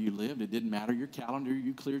matter where you lived. It didn't matter your calendar.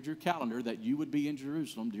 You cleared your calendar that you would be in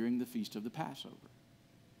Jerusalem during the feast of the Passover.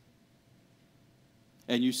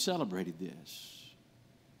 And you celebrated this.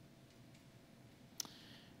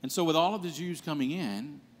 And so with all of the Jews coming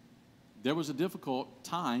in, there was a difficult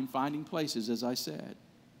time finding places, as I said.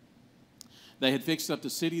 They had fixed up the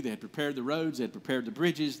city. They had prepared the roads. They had prepared the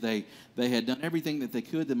bridges. They had done everything that they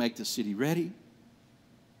could to make the city ready.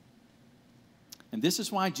 And this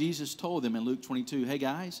is why Jesus told them in Luke 22, hey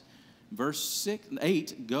guys, verse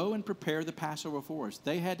 8, go and prepare the Passover for us.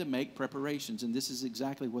 They had to make preparations, and this is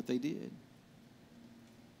exactly what they did.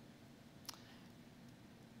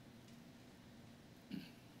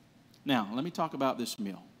 Now, let me talk about this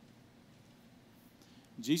meal.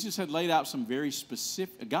 Jesus had laid out some very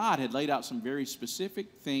specific, God had laid out some very specific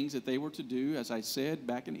things that they were to do, as I said,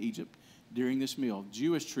 back in Egypt during this meal.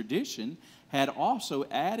 Jewish tradition had also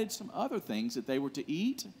added some other things that they were to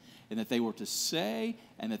eat and that they were to say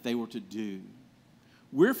and that they were to do.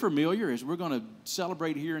 We're familiar, as we're going to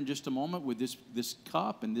celebrate here in just a moment, with this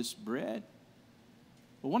cup and this bread.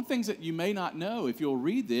 But one of the things that you may not know, if you'll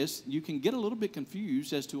read this, you can get a little bit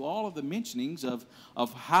confused as to all of the mentionings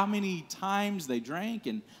of how many times they drank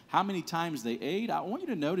and how many times they ate. I want you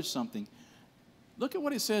to notice something. Look at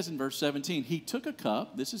what it says in verse 17. He took a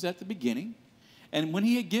cup, this is at the beginning, and when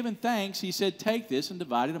he had given thanks, he said, take this and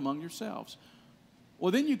divide it among yourselves.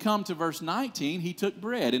 Well, then you come to verse 19. He took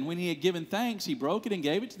bread, and when he had given thanks, he broke it and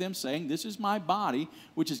gave it to them, saying, this is my body,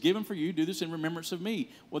 which is given for you. Do this in remembrance of me.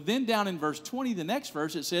 Well, then down in verse 20, the next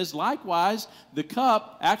verse, it says, likewise, the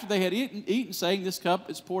cup, after they had eaten, saying, this cup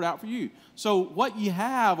is poured out for you. So what you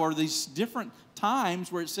have are these different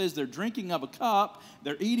times where it says they're drinking of a cup,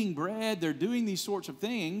 they're eating bread, they're doing these sorts of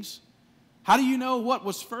things. How do you know what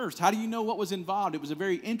was first? How do you know what was involved? It was a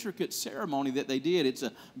very intricate ceremony that they did. It's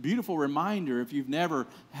a beautiful reminder if you've never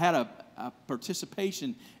had a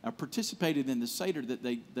participation, participated in the Seder that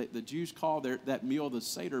the Jews call that meal the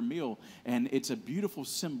Seder meal. And it's a beautiful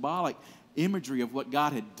symbolic imagery of what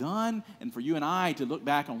God had done, and for you and I to look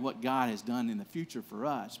back on what God has done in the future for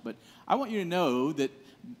us. But I want you to know that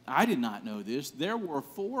I did not know this. There were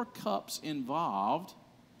 4 cups involved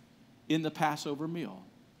in the Passover meal.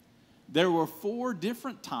 There were 4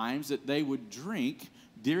 different times that they would drink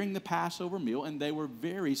during the Passover meal, and they were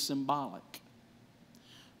very symbolic.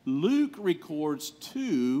 Luke records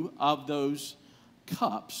 2 of those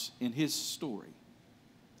cups in his story.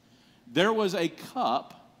 There was a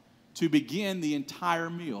cup to begin the entire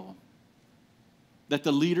meal that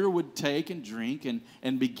the leader would take and drink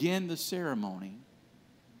and begin the ceremony.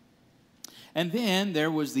 And then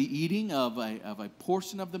there was the eating of a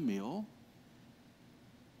portion of the meal.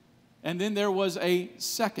 And then there was a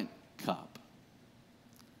second cup.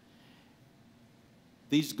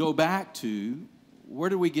 These go back to, where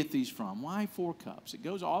do we get these from? Why 4 cups? It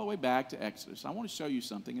goes all the way back to Exodus. I want to show you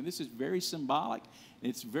something, and this is very symbolic. It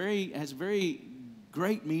has very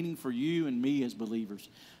great meaning for you and me as believers.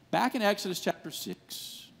 Back in Exodus chapter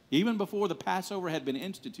 6, even before the Passover had been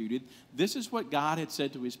instituted, this is what God had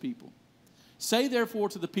said to his people. Say therefore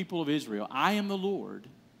to the people of Israel, I am the Lord.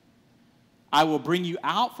 I will bring you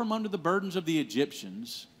out from under the burdens of the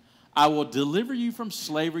Egyptians. I will deliver you from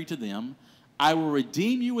slavery to them. I will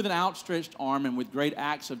redeem you with an outstretched arm and with great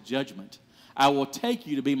acts of judgment. I will take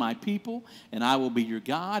you to be my people, and I will be your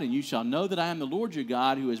God, and you shall know that I am the Lord your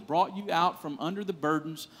God who has brought you out from under the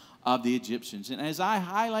burdens of the Egyptians. And as I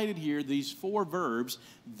highlighted here, these 4 verbs,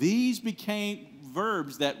 these became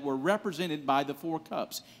verbs that were represented by the 4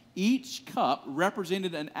 cups. Each cup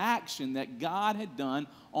represented an action that God had done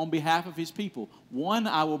on behalf of his people. 1,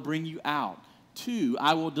 I will bring you out. 2,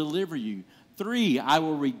 I will deliver you. 3, I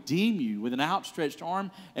will redeem you with an outstretched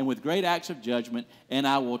arm and with great acts of judgment, and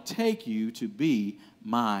I will take you to be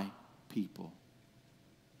my people.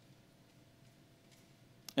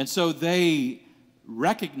 And so they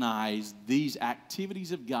recognized these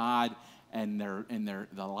activities of God and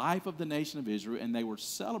the life of the nation of Israel, and they were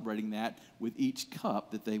celebrating that with each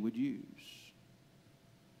cup that they would use.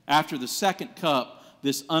 After the second cup,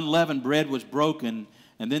 this unleavened bread was broken,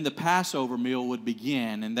 and then the Passover meal would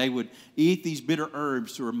begin, and they would eat these bitter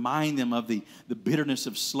herbs to remind them of the bitterness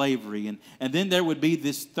of slavery. And then there would be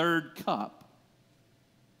this third cup.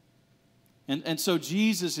 And so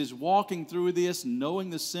Jesus is walking through this, knowing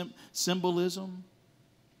the symbolism.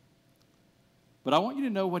 But I want you to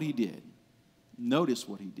know what he did. Notice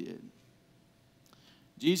what he did.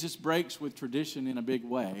 Jesus breaks with tradition in a big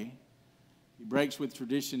way. He breaks with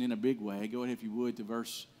tradition in a big way. Go ahead, if you would, to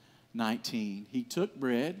verse 19. He took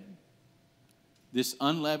bread, this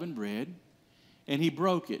unleavened bread, and he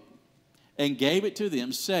broke it and gave it to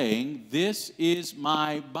them, saying, "This is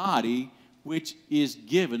my body, which is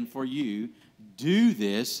given for you. Do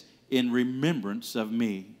this in remembrance of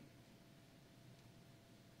me."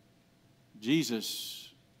 Jesus,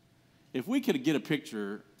 if we could get a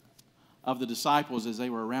picture of the disciples as they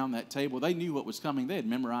were around that table, they knew what was coming. They had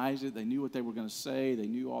memorized it. They knew what they were going to say. They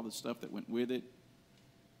knew all the stuff that went with it.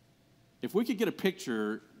 If we could get a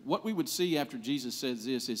picture, what we would see after Jesus says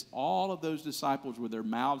this is all of those disciples with their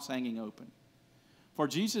mouths hanging open. For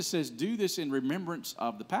Jesus says, "Do this in remembrance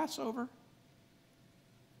of the Passover."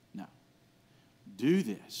 No. Do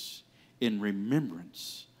this in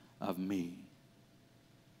remembrance of me.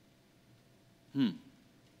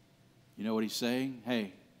 You know what he's saying?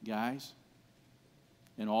 Hey, guys,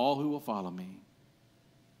 and all who will follow me,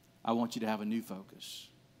 I want you to have a new focus.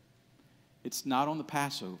 It's not on the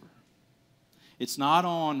Passover. It's not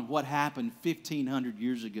on what happened 1,500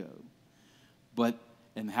 years ago,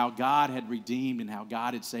 and how God had redeemed and how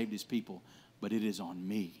God had saved his people, but it is on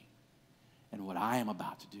me and what I am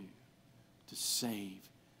about to do to save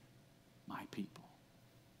my people.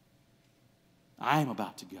 I am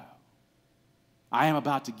about to go. I am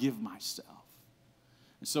about to give myself.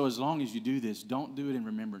 And so as long as you do this, don't do it in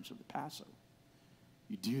remembrance of the Passover.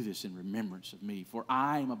 You do this in remembrance of me, for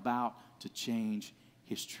I am about to change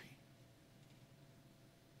history.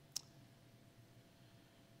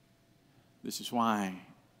 This is why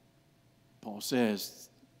Paul says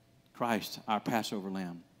Christ, our Passover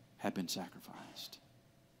lamb, had been sacrificed.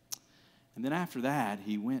 And then after that,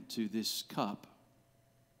 he went to this cup.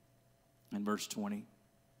 In verse 20,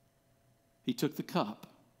 he took the cup.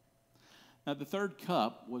 Now, the third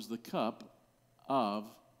cup was the cup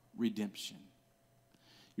of redemption.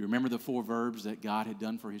 You remember the 4 verbs that God had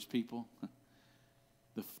done for his people?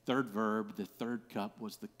 The third verb, the third cup,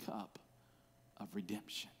 was the cup of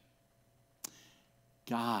redemption.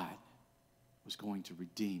 God was going to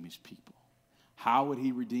redeem his people. How would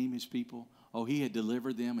he redeem his people? Oh, he had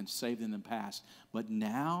delivered them and saved them in the past. But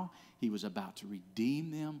now he was about to redeem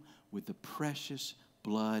them with the precious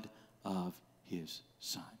blood of his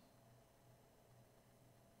Son.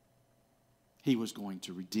 He was going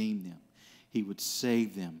to redeem them. He would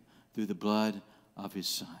save them through the blood of his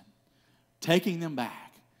Son, taking them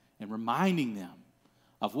back and reminding them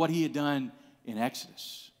of what he had done in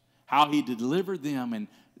Exodus, how he delivered them and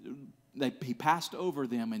he passed over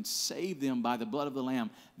them and saved them by the blood of the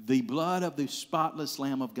Lamb. The blood of the spotless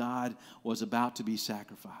Lamb of God was about to be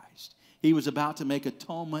sacrificed. He was about to make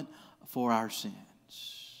atonement for our sins.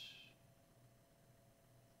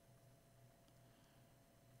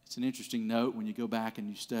 It's an interesting note when you go back and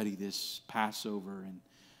you study this Passover and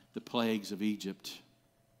the plagues of Egypt.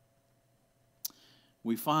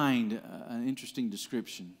 We find an interesting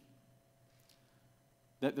description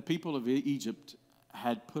that the people of Egypt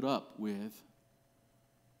had put up with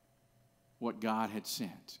what God had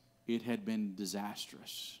sent. It had been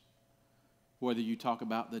disastrous. Whether you talk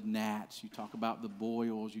about the gnats, you talk about the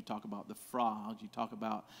boils, you talk about the frogs, you talk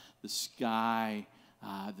about the sky,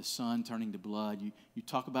 the sun turning to blood. You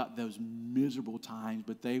talk about those miserable times,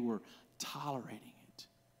 but they were tolerating it.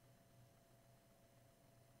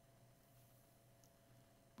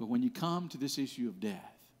 But when you come to this issue of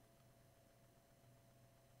death,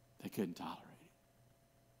 they couldn't tolerate it.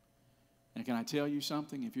 And can I tell you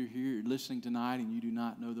something? If you're here listening tonight and you do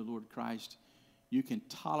not know the Lord Christ, you can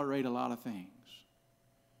tolerate a lot of things.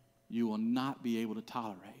 You will not be able to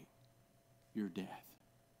tolerate your death.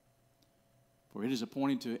 For it is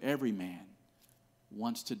appointed to every man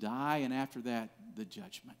once to die, and after that, the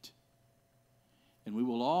judgment. And we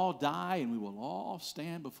will all die, and we will all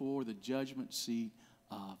stand before the judgment seat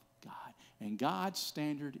of God. And God's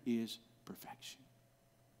standard is perfection.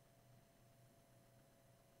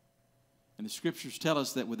 And the scriptures tell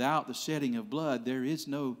us that without the shedding of blood, there is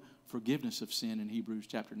no forgiveness of sin in Hebrews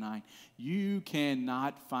chapter 9. You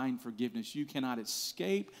cannot find forgiveness. You cannot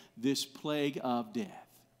escape this plague of death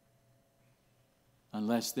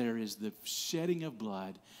unless there is the shedding of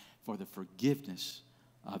blood for the forgiveness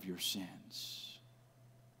of your sins.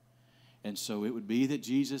 And so it would be that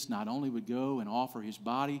Jesus not only would go and offer his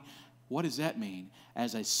body, what does that mean?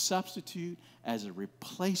 As a substitute, as a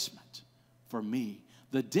replacement for me.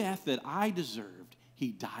 The death that I deserved,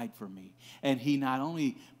 he died for me. And he not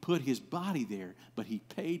only put his body there, but he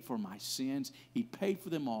paid for my sins. He paid for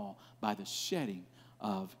them all by the shedding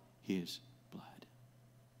of his blood.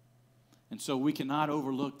 And so we cannot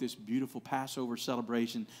overlook this beautiful Passover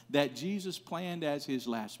celebration that Jesus planned as his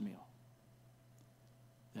last meal,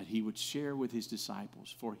 that he would share with his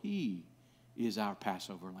disciples, for he is our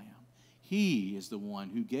Passover lamb. He is the one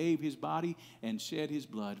who gave his body and shed his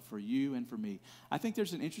blood for you and for me. I think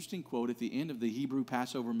there's an interesting quote at the end of the Hebrew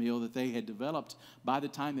Passover meal that they had developed by the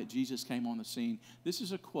time that Jesus came on the scene. This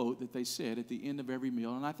is a quote that they said at the end of every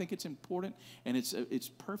meal, and I think it's important and it's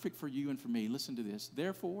perfect for you and for me. Listen to this.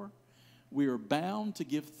 Therefore, we are bound to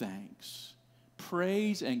give thanks,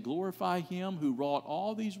 praise, and glorify him who wrought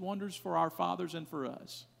all these wonders for our fathers and for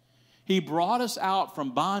us. He brought us out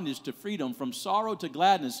from bondage to freedom, from sorrow to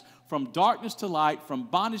gladness, from darkness to light, from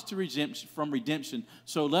bondage to redemption.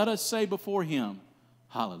 So let us say before him,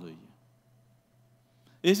 hallelujah.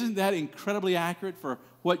 Isn't that incredibly accurate for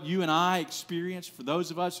what you and I experience, for those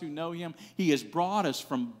of us who know him? He has brought us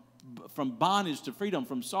from bondage to freedom,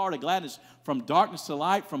 from sorrow to gladness, from darkness to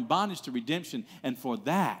light, from bondage to redemption. And for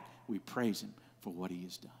that, we praise him for what he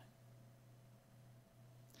has done.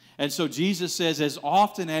 And so Jesus says, as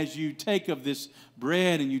often as you take of this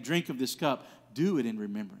bread and you drink of this cup, do it in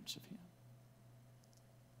remembrance of him.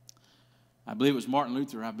 I believe it was Martin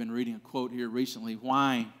Luther. I've been reading a quote here recently.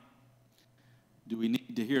 Why do we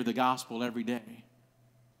need to hear the gospel every day?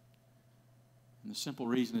 And the simple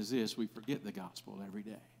reason is this: we forget the gospel every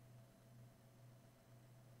day.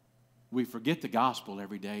 We forget the gospel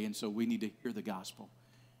every day, and so we need to hear the gospel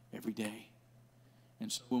every day.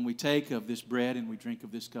 And so when we take of this bread and we drink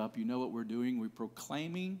of this cup, you know what we're doing? We're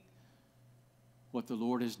proclaiming what the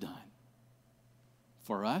Lord has done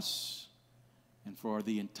for us and for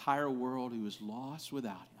the entire world who is lost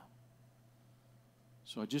without him.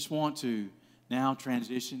 So I just want to now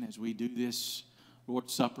transition as we do this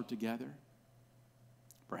Lord's Supper together.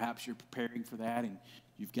 Perhaps you're preparing for that and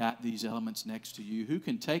you've got these elements next to you. Who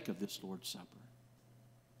can take of this Lord's Supper?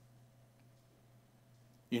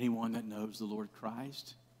 Anyone that knows the Lord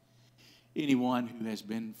Christ. Anyone who has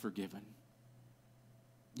been forgiven.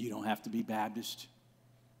 You don't have to be Baptist.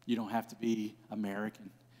 You don't have to be American.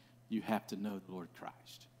 You have to know the Lord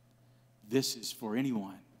Christ. This is for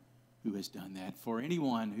anyone who has done that. For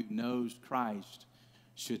anyone who knows Christ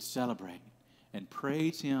should celebrate and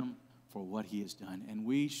praise him for what he has done. And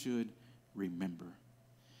we should remember.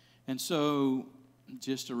 And so,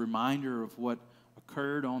 just a reminder of what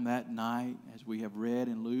occurred on that night, as we have read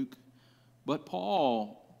in Luke. But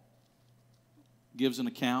Paul gives an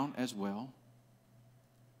account as well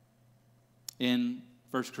in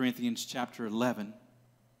 1 Corinthians chapter 11.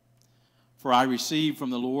 For I received from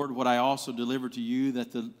the Lord what I also delivered to you,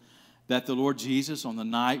 that the Lord Jesus, on the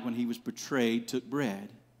night when he was betrayed, took bread.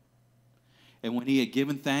 And when he had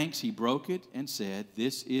given thanks, he broke it and said,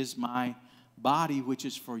 "This is my body, which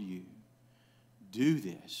is for you. Do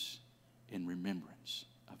this in remembrance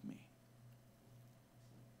of me."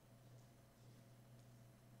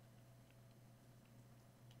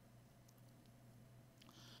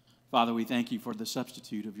 Father, we thank you for the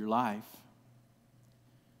substitute of your life.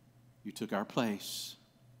 You took our place.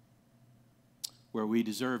 Where we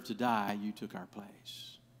deserve to die, you took our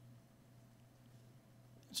place.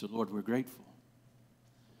 And so, Lord, we're grateful.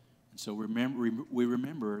 And so we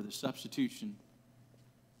remember the substitution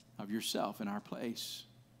of yourself in our place.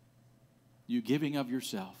 You giving of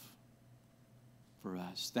yourself for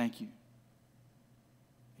us. Thank you.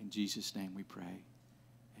 In Jesus' name we pray.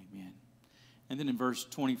 Amen. And then in verse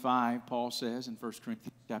 25, Paul says in 1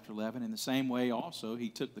 Corinthians chapter 11, in the same way also he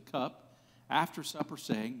took the cup after supper,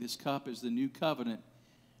 saying, "This cup is the new covenant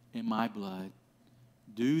in my blood.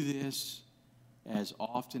 Do this as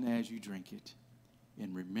often as you drink it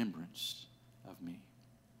in remembrance of me."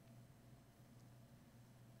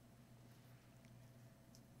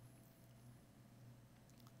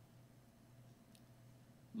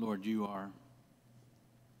 Lord, you are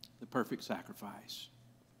the perfect sacrifice.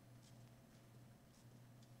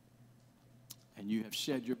 and you have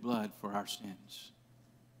shed your blood for our sins.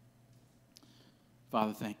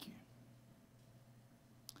 Father, thank you.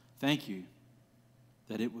 Thank you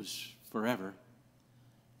that it was forever.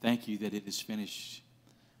 Thank you that it is finished.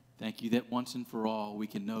 Thank you that once and for all we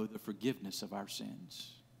can know the forgiveness of our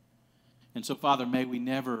sins. And so, Father, may we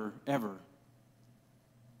never, ever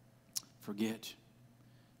forget.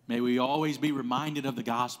 May we always be reminded of the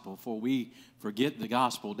gospel, for we forget the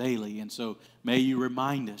gospel daily. And so may you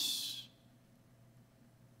remind us.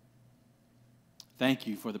 Thank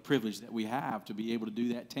you for the privilege that we have to be able to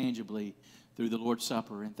do that tangibly through the Lord's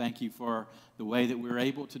Supper. And thank you for the way that we're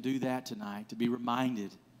able to do that tonight, to be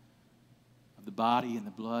reminded of the body and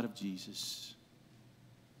the blood of Jesus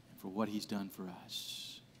and for what he's done for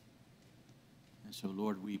us. And so,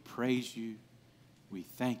 Lord, we praise you. We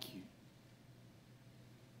thank you.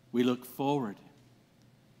 We look forward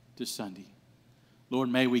to Sunday. Lord,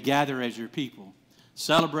 may we gather as your people,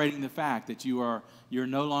 celebrating the fact that you're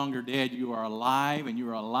no longer dead. You are alive, and you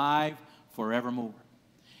are alive forevermore.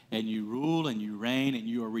 And you rule and you reign, and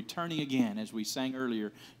you are returning again, as we sang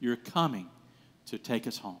earlier. You're coming to take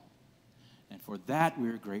us home. And for that,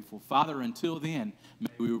 we're grateful. Father, until then,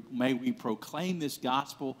 may we proclaim this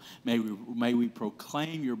gospel. May we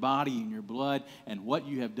proclaim your body and your blood and what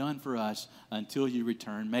you have done for us until you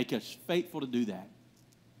return. Make us faithful to do that.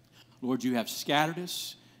 Lord, you have scattered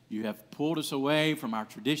us. You have pulled us away from our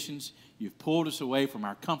traditions. You've pulled us away from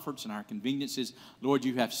our comforts and our conveniences. Lord,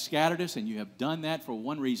 you have scattered us, and you have done that for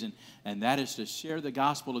one reason, and that is to share the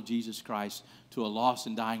gospel of Jesus Christ to a lost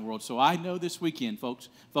and dying world. So I know this weekend, folks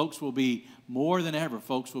will be more than ever,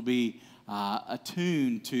 folks will be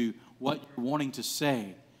attuned to what you're wanting to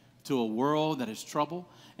say to a world that is troubled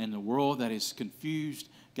and a world that is confused.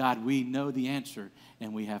 God, we know the answer,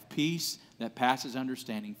 and we have peace that passes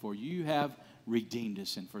understanding, for you have redeemed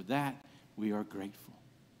us, and for that we are grateful.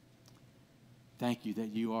 Thank you that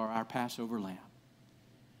you are our Passover lamb.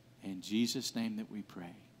 In Jesus' name that we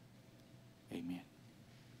pray. Amen.